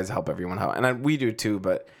like tries to help everyone out. And we do too,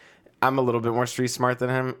 but I'm a little bit more street smart than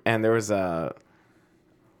him. And there's a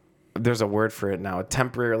word for it now, a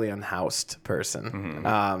temporarily unhoused person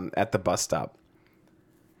at the bus stop.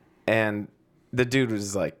 And the dude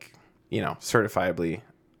was like, you know, certifiably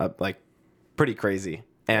like pretty crazy.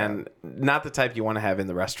 And not the type you want to have in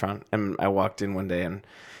the restaurant. And I walked in one day and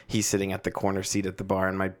he's sitting at the corner seat at the bar,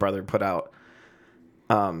 and my brother put out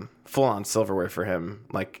full on silverware for him,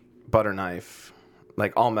 like butter knife,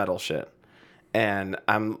 like all metal shit. And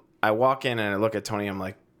I walk in and I look at Tony, I'm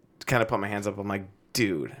like, kind of put my hands up. I'm like,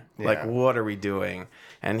 dude, like, what are we doing?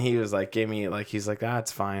 And he was like, he's like,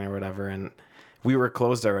 it's fine or whatever. And we were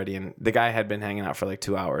closed already. And the guy had been hanging out for like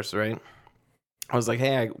 2 hours, right? I was like,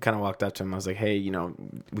 hey, I kind of walked up to him. I was like, hey, you know,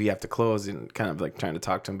 we have to close, and kind of like trying to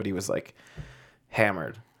talk to him. But he was like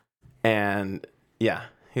hammered. And yeah,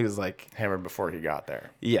 he was like Hammered before he got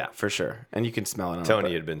there. Yeah, for sure. And you can smell it on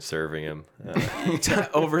Tony had been serving him.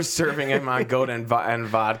 over serving him on goat and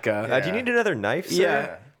vodka. Do you need another knife, sir?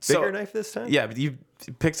 Yeah. Bigger knife this time? Yeah, but he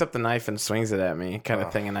picks up the knife and swings it at me kind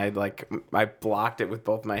of thing. And I blocked it with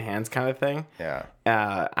both my hands kind of thing. Yeah.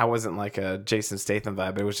 I wasn't like a Jason Statham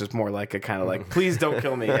vibe. It was just more like a kind of like, please don't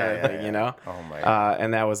kill me kind of thing, you know? Oh, my God.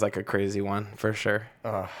 And that was like a crazy one for sure.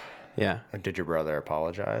 Yeah. Did your brother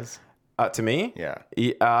apologize? To me? Yeah.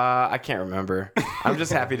 I can't remember. I'm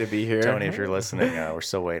just happy to be here. Tony, if you're listening, we're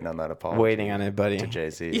still waiting on that apology. Waiting on it, buddy. To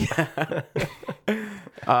Jay-Z. Yeah.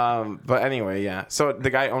 But anyway, yeah. So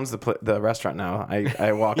the guy owns the restaurant now.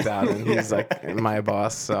 I walked out and he's like my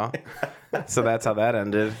boss. So that's how that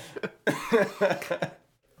ended.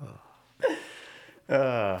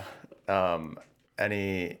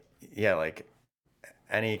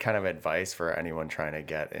 Any kind of advice for anyone trying to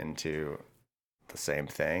get into the same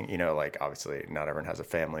thing? You know, like obviously not everyone has a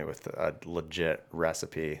family with a legit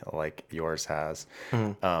recipe like yours has.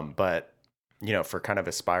 Mm-hmm. But you know, for kind of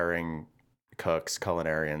aspiring cooks,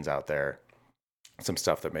 culinarians out there, some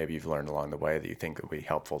stuff that maybe you've learned along the way that you think would be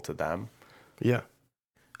helpful to them. Yeah.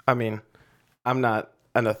 I mean, I'm not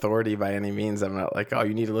an authority by any means. I'm not like, oh,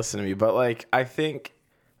 you need to listen to me. But like, I think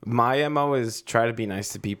my MO is try to be nice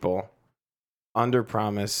to people. Under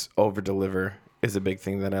promise, over deliver is a big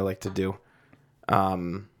thing that I like to do.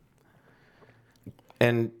 And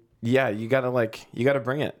yeah, you gotta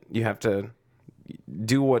bring it. You have to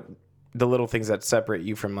do what the little things that separate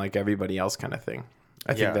you from like everybody else kind of thing.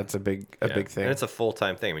 I think that's a big thing. And it's a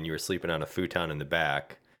full-time thing. When you were sleeping on a futon in the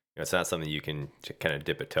back, it's not something you can kind of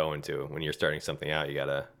dip a toe into. When you're starting something out, you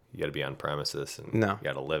gotta be on premises and you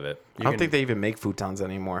gotta live it. I don't think they even make futons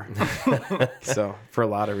anymore. So for a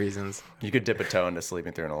lot of reasons, you could dip a toe into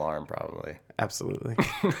sleeping through an alarm, probably. Absolutely.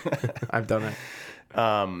 I've done it.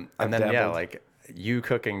 And then dabbled. like you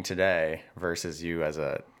cooking today versus you as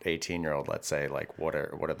a 18-year-old, let's say, like what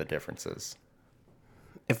are the differences?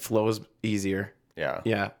 It flows easier. Yeah.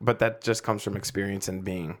 Yeah, but that just comes from experience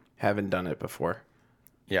and haven't done it before.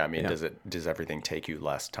 Yeah, I mean, does everything take you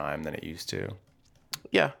less time than it used to?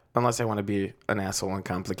 Yeah, unless I want to be an asshole and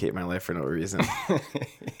complicate my life for no reason.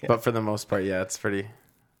 But for the most part, yeah, it's pretty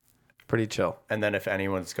chill. And then if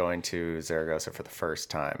anyone's going to Zaragoza for the first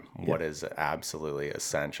time, what is absolutely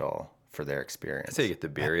essential for their experience? I say you get the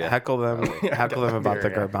Birrieria. Heckle them about the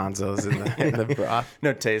garbanzos in the broth.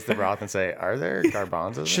 No, taste the broth and say, are there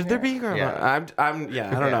garbanzos? Should there be garbanzos? Yeah. I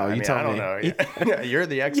don't know. You tell me. I don't know. Yeah, you're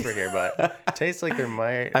the expert here, but it tastes like there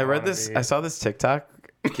might. I read this. I saw this TikTok.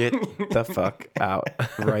 Get the fuck out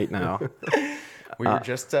right now. We were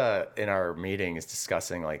just in our meetings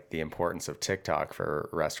discussing like the importance of TikTok for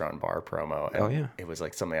restaurant and bar promo. And it was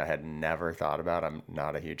like something I had never thought about. I'm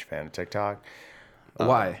not a huge fan of TikTok.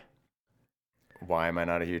 Why? Why am I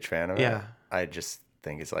not a huge fan of it? Yeah. I just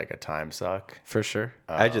think it's like a time suck. For sure.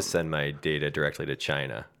 I just send my data directly to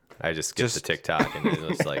China. I just get the TikTok and it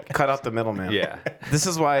was like cut out the middleman. Yeah. This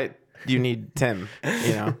is why you need Tim,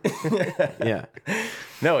 Yeah.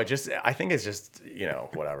 No, I think it's just,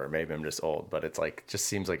 whatever. Maybe I'm just old, but it's like, just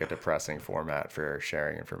seems like a depressing format for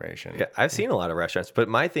sharing information. Yeah, I've seen a lot of restaurants, but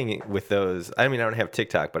my thing with those, I mean, I don't have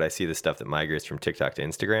TikTok, but I see the stuff that migrates from TikTok to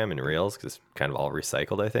Instagram and Reels because it's kind of all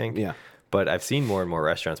recycled, I think. Yeah. But I've seen more and more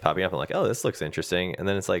restaurants popping up. I'm like, oh, this looks interesting. And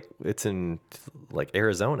then it's like, it's in like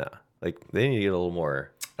Arizona. Like they need to get a little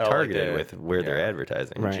more targeted with where they're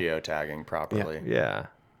advertising. Right. Geotagging properly. Yeah.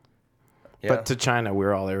 But to China,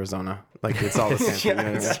 we're all Arizona. Like it's all the same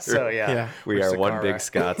thing. So yeah. We are one big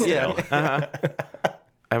Scottsdale.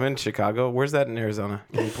 I'm in Chicago. Where's that in Arizona?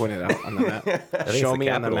 Can you point it out on the map? I think Show it's me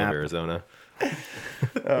the on the capital of map. Arizona.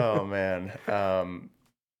 Oh man.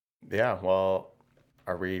 Yeah. Well,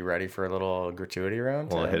 are we ready for a little gratuity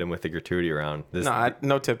round? Well, hit him with the gratuity round.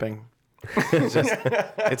 No tipping.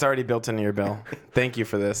 It's already built into your bill. Thank you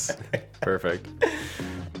for this. Perfect.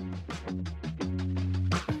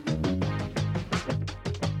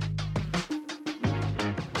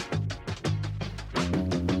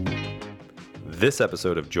 This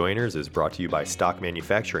episode of Joiners is brought to you by Stock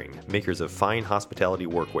Manufacturing, makers of fine hospitality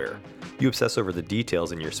workwear. You obsess over the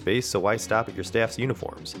details in your space, so why stop at your staff's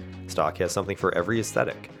uniforms? Stock has something for every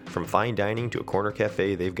aesthetic. From fine dining to a corner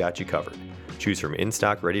cafe, they've got you covered. Choose from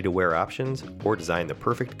in-stock, ready-to-wear options, or design the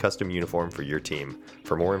perfect custom uniform for your team.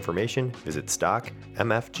 For more information, visit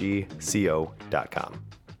stockmfgco.com.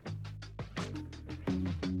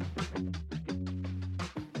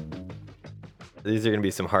 These are going to be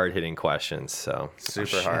some hard-hitting questions, so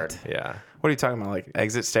super hard. Yeah. What are you talking about? Like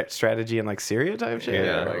exit strategy and like Syria type shit?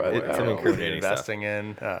 Yeah, Like, some incriminating investing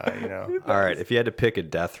in, All right, if you had to pick a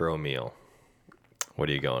death row meal, what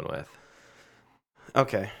are you going with?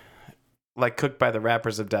 Okay. Like cooked by the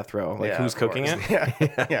rappers of Death Row. Like who's cooking it?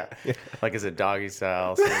 Yeah. Like, is it doggy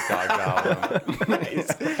style, sweet dog goblin? Nice.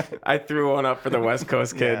 I threw one up for the West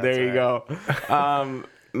Coast kid. Yeah, there you go.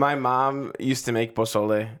 My mom used to make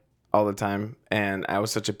pozole all the time, and I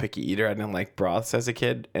was such a picky eater. I didn't like broths as a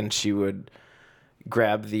kid, and she would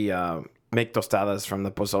grab the make tostadas from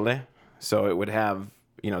the pozole. So it would have,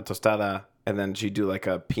 tostada, and then she'd do like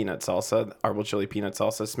a peanut salsa, arbol chili peanut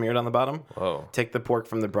salsa smeared on the bottom. Whoa. Take the pork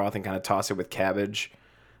from the broth and kind of toss it with cabbage,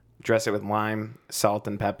 dress it with lime, salt,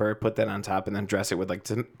 and pepper, put that on top, and then dress it with like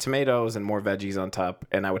tomatoes and more veggies on top,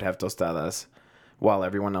 and I would have tostadas while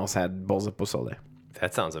everyone else had bowls of pozole.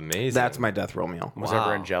 That sounds amazing. That's my death row meal. Was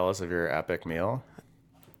everyone jealous of your epic meal?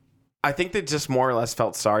 I think they just more or less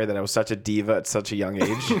felt sorry that I was such a diva at such a young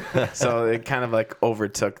age. So it kind of like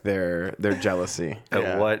overtook their jealousy.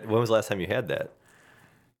 Yeah. When was the last time you had that?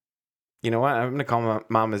 You know what? I'm going to call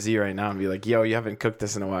Mama Z right now and be like, yo, you haven't cooked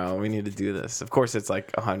this in a while. We need to do this. Of course, it's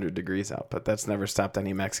like 100 degrees out, but that's never stopped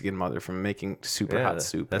any Mexican mother from making super hot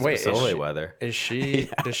soup. That's Wait, pozole weather. Is she?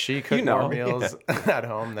 Does she cook more meals at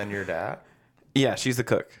home than your dad? Yeah, she's the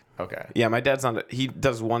cook. Okay. Yeah, my dad's he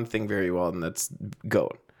does one thing very well, and that's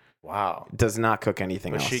goat. Wow. Does not cook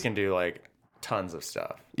anything But else. she can do like tons of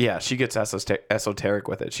stuff. Yeah, she gets esoteric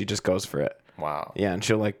with it. She just goes for it. Wow. Yeah, and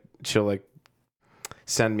she'll like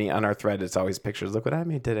send me on our thread. It's always pictures. Look what I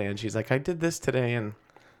made today, and she's like, I did this today, and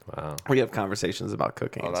Wow. we have conversations about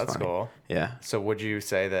cooking. Oh, It's that's funny. cool. Yeah. So would you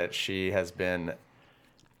say that she has been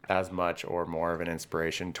as much or more of an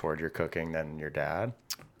inspiration toward your cooking than your dad?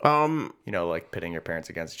 Like pitting your parents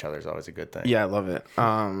against each other is always a good thing. Yeah, I love it.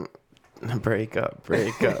 Break up.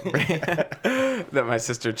 That my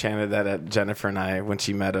sister chanted that at Jennifer and I when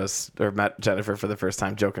she met Jennifer for the first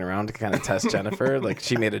time, joking around to kind of test Jennifer. Like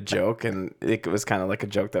she made a joke, and it was kind of like a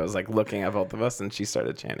joke that was like looking at both of us, and she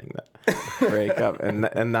started chanting that break up, and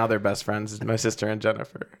now they're best friends, my sister and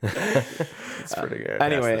Jennifer. It's pretty good.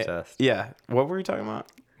 Anyway, test. yeah. What were we talking about?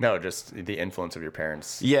 No, just the influence of your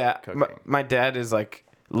parents. Yeah, cooking. my dad is like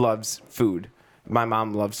loves food. My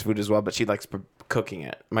mom loves food as well, but she likes cooking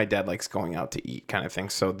it. My dad likes going out to eat, kind of thing.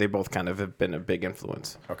 So they both kind of have been a big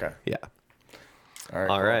influence. Okay. Yeah. All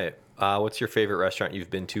All right. What's your favorite restaurant you've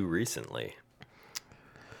been to recently?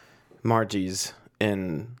 Margie's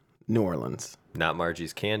in New Orleans. Not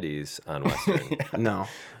Margie's Candies on Western. No.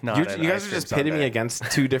 Not you an guys ice are cream just pitting me sundae. against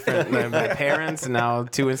two different my parents and now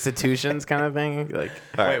two institutions kind of thing. Like,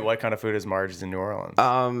 Wait, what kind of food is Marge's in New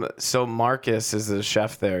Orleans? so Marcus is the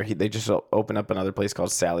chef there. They just opened up another place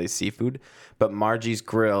called Sally's Seafood, but Margie's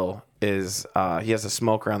Grill is he has a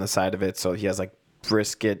smoker on the side of it, so he has like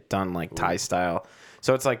brisket done like Thai style.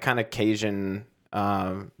 So it's like kind of Cajun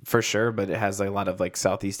for sure, but it has like a lot of like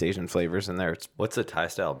Southeast Asian flavors in there. It's What's a Thai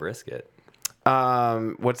style brisket?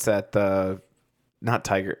 what's that? Not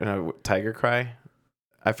Tiger Cry.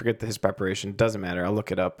 I forget his preparation. Doesn't matter. I'll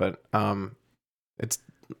look it up. But it's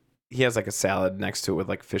he has like a salad next to it with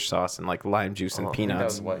like fish sauce and like lime juice and that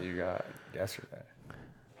peanuts. was what you got yesterday.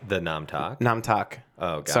 The Nam Tak? Nam Tak.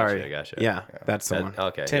 Oh, gotcha. Sorry. Gotcha. Yeah, that's the one.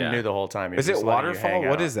 Okay. Tim yeah. knew the whole time. He Is was it just letting you hang Waterfall?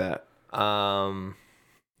 What out. is that?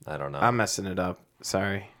 I don't know. I'm messing it up.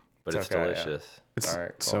 Sorry. but It's it's okay, yeah. delicious. It's All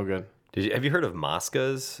right, cool. so good. Have you heard of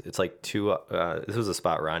Mosca's? It's like this was a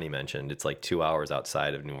spot Ronnie mentioned. It's like 2 hours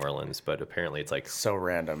outside of New Orleans, but apparently it's like So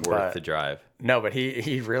random. worth But, the drive. no, but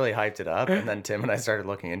he really hyped it up. And then Tim and I started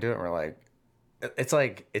looking into it. And we're like,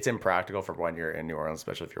 it's impractical for when you're in New Orleans,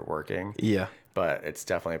 especially if you're working. Yeah. But it's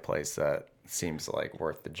definitely a place that seems like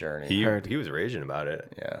worth the journey. He was raging about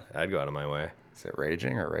it. Yeah. I'd go out of my way. Is it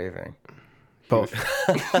raging or raving? Both.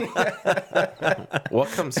 What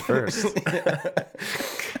comes first?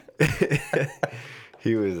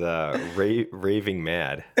 He was raving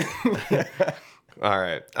mad. All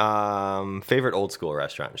right. Favorite old school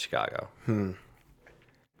restaurant in Chicago?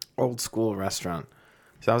 Old school restaurant.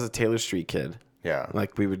 So I was a Taylor Street kid. Yeah.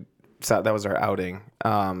 Like that was our outing.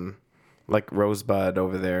 Like Rosebud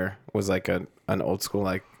over there was like an old school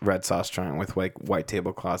like red sauce joint with like white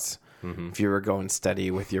tablecloths. Mm-hmm. If you were going steady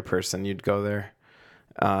with your person, you'd go there.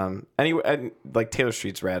 Anyway, like Taylor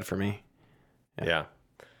Street's rad for me. Yeah.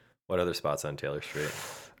 What other spots on Taylor Street?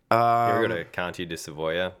 You ever go to Conti de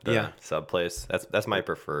Savoia, the sub place? That's my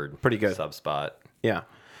preferred Pretty good. sub spot. Yeah.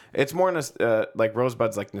 It's more like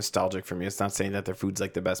Rosebud's like nostalgic for me. It's not saying that their food's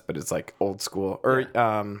like the best, but it's like old school. Or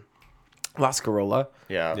Las Carolla.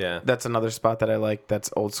 Yeah. Yeah. That's another spot that I like. That's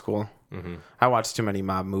old school. Mm-hmm. I watch too many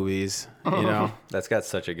mob movies, you know. That's got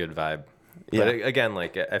such a good vibe. Yeah. But again,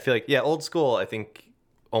 like I feel like old school I think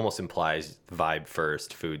almost implies vibe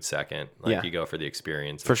first, food second. Like Yeah. you go for the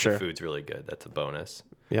experience. For If sure. The food's really good. That's a bonus.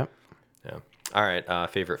 Yep. Yeah. All right.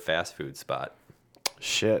 Favorite fast food spot?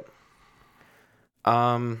 Shit.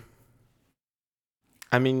 I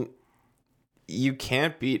mean, you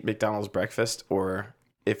can't beat McDonald's breakfast, or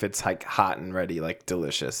if it's like hot and ready, like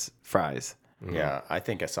delicious fries. Yeah. I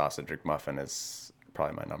think a sausage McMuffin is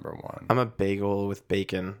probably my number one. I'm a bagel with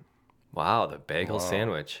bacon. Wow, the bagel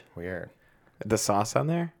sandwich. Weird. The sauce on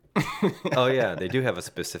there? Oh yeah, they do have a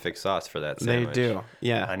specific sauce for that sandwich. They do.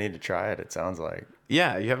 Yeah. I need to try it. It sounds like.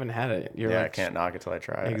 Yeah, you haven't had it. You're Yeah, I like, can't knock it till I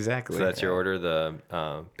try it. Exactly. So that's your order,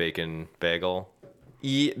 the bacon bagel,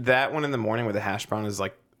 That one in the morning with the hash brown is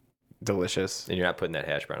like delicious. and you're not putting that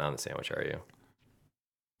hash brown on the sandwich, are you?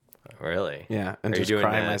 Really? Yeah, and Are you just doing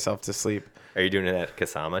crying that? myself to sleep. Are you doing it at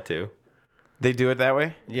Kasama too? They do it that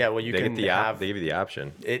way? Yeah, well, you They can get the have. they give you the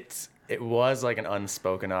option. It was like an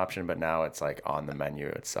unspoken option, but now it's like on the menu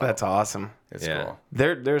itself. That's awesome. It's Yeah. cool.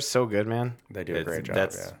 They're so good, man. They do a great job.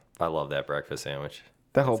 That's Yeah, I love that breakfast sandwich.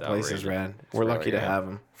 The whole That's place is outrageous. rad. We're really lucky to good. have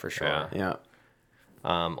them. for sure. Yeah. Yeah.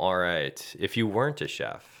 All right. If you weren't a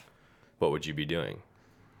chef, what would you be doing?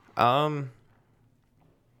 Um.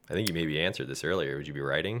 I think you maybe answered this earlier. Would you be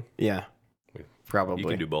writing? Yeah. Probably. You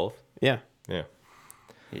can do both. Yeah. Yeah.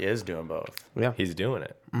 He is doing both. Yeah. He's doing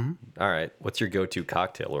it. Mm-hmm. All right. What's your go-to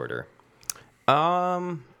cocktail order?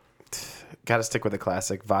 Got to stick with the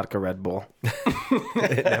classic vodka Red Bull.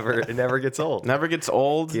 it never gets old. Never gets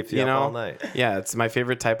old. Keeps you you up know. all night. Yeah, it's my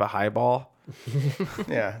favorite type of highball.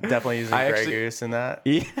 Yeah, definitely using I Grey actually- Goose in that.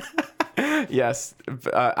 Yes,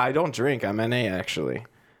 I don't drink. I'm NA actually,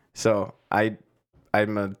 so I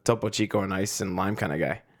I'm a Topo Chico and ice and lime kind of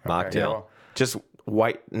guy. Mocktail. cool. Just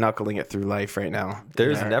white knuckling it through life right now.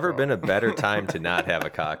 There's never been a better time to not have a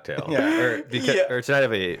cocktail. Or to not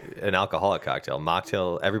have an alcoholic cocktail.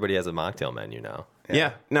 Mocktail, everybody has a mocktail menu now.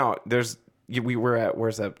 Yeah. No, we were at,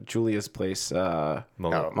 where's that? Julia's place.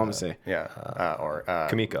 Momose.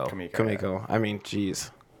 Kamiko. Kamiko. I mean,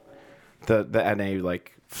 geez. The NA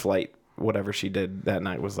like flight, whatever she did that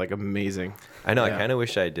night was like amazing. I know. Yeah. I kind of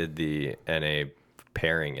wish I did the NA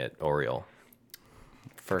pairing at Oriole.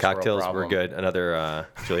 First world Cocktails were problem. good. Another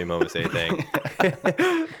Julia Momose thing.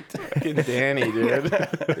 Fucking Danny, dude.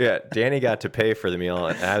 Yeah, Danny got to pay for the meal,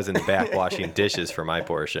 and I was in the back washing dishes for my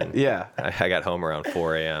portion. Yeah. I got home around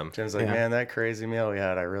 4 a.m. Jim's like, Yeah. man, that crazy meal we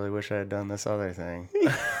had, I really wish I had done this other thing.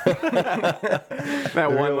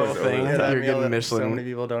 That one little thing. Yeah, that You're meal getting that Michelin. so many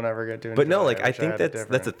people don't ever get to enjoy. But no, like I wish think had it that's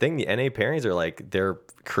the different. thing. The NA pairings are like they're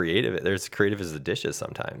creative. They're as creative as the dishes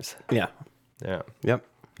sometimes. Yeah. Yeah. Yep.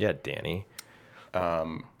 Yeah, Danny.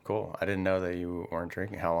 Cool. I didn't know that you weren't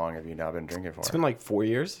drinking. How long have you now been drinking for? It's been like 4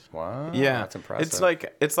 years. Wow. Yeah. That's impressive.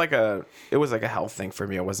 It was like a health thing for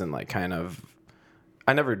me. It wasn't like I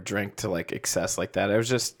never drank to like excess like that. It was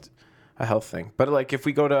just a health thing. But like if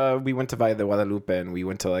we went to Valle de Guadalupe and we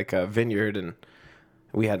went to like a vineyard and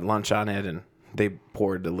we had lunch on it and they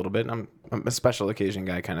poured a little bit. I'm a special occasion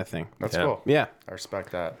guy kind of thing. That's Yeah. cool. Yeah. I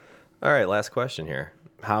respect that. All right, last question here.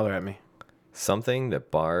 Holler at me. Something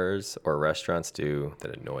that bars or restaurants do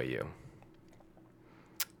that annoy you.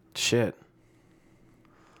 Shit.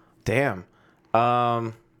 Damn.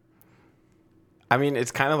 I mean,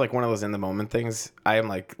 it's kind of like one of those in the moment things. I am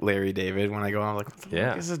like Larry David when I go. I'm like, what the Yeah.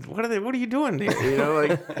 fuck is this? What are you doing here? You know,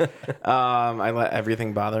 like, I let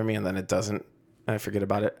everything bother me, and then it doesn't. And I forget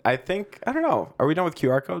about it. I don't know. Are we done with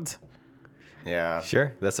QR codes? Yeah.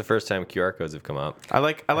 Sure. That's the first time QR codes have come up. I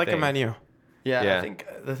like a think- menu. Yeah. Yeah. I think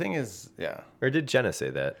the thing is, yeah. Or did Jenna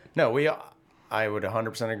say that? No, I would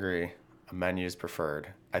 100% agree. A menu is preferred.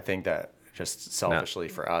 I think that just selfishly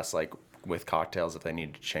for us, like with cocktails, if they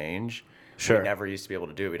need to change, Sure. we never used to be able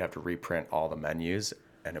to do it. We'd have to reprint all the menus,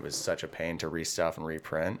 and it was such a pain to restuff and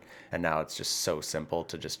reprint. And now it's just so simple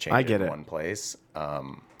to just change I it get in it. one place.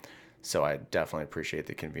 So I definitely appreciate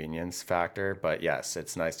the convenience factor. But yes,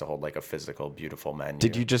 it's nice to hold like a physical, beautiful menu.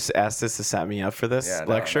 Did you just ask this to set me up for this Yeah, no,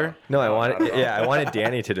 lecture? No, I not wanted. at all. Yeah, I wanted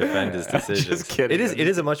Danny to defend his decisions. Just kidding. It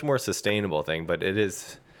is a much more sustainable thing, but it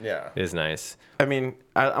is nice. I mean,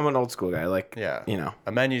 I'm an old school guy. Like, Yeah. you know,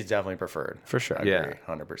 A menu's definitely preferred. For sure. I Yeah. agree,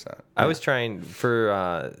 100%. I was trying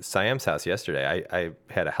for Siam's house yesterday. I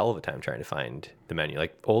had a hell of a time trying to find the menu.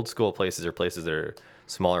 Like old school places or places that are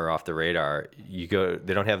smaller off the radar. You go,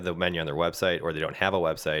 they don't have the menu on their website, or they don't have a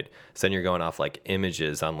website. So then you're going off like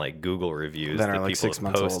images on like Google reviews That that are, like, people 6 have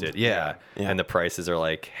months old. posted. Yeah. Yeah. And the prices are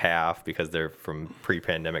like half because they're from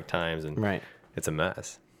pre-pandemic times, and Right. it's a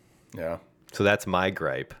mess. Yeah. So that's my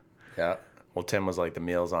gripe. Yeah. Well, Tim was like, the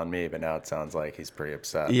meal's on me, but now it sounds like he's pretty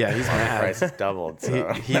upset. Yeah, he's The mad. price has doubled.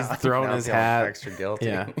 So He's now thrown I'm his feeling hat. extra guilty.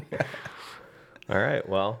 Yeah. All right.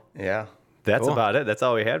 Well, Yeah. that's Cool. about it. That's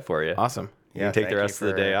all we had for you. Awesome. You can take the thank rest of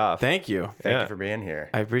the for- day off. Thank you. Thank Yeah. you for being here.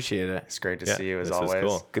 I appreciate it. It's great to Yeah, see you as this was always.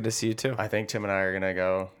 cool. Good to see you too. I think Tim and I are gonna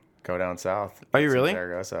go down south. Are you to really?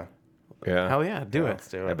 Zaragoza. Yeah. Hell yeah, do Let's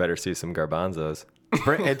it. do I it. better see some garbanzos.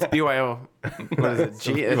 It's BYO. What is it?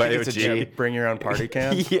 G? I think it's a G. Bring your own party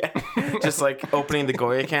can. Yeah. Just like opening the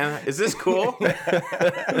Goya can. Is this cool? All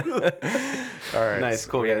right. Nice.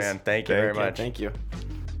 Cool, Sweet, guys. man. Thank you very much. Thank you.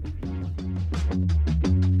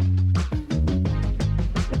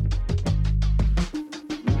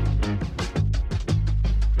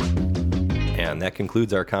 And that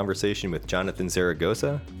concludes our conversation with Jonathan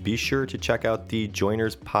Zaragoza. Be sure to check out the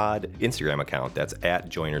Joiners Pod Instagram account. That's at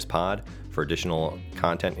Joiners Pod for additional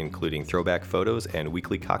content, including throwback photos and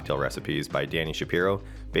weekly cocktail recipes by Danny Shapiro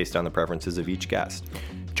based on the preferences of each guest.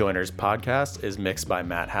 Joiners Podcast is mixed by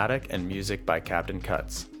Matt Haddock and music by Captain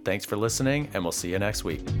Cuts. Thanks for listening, and we'll see you next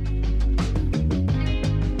week.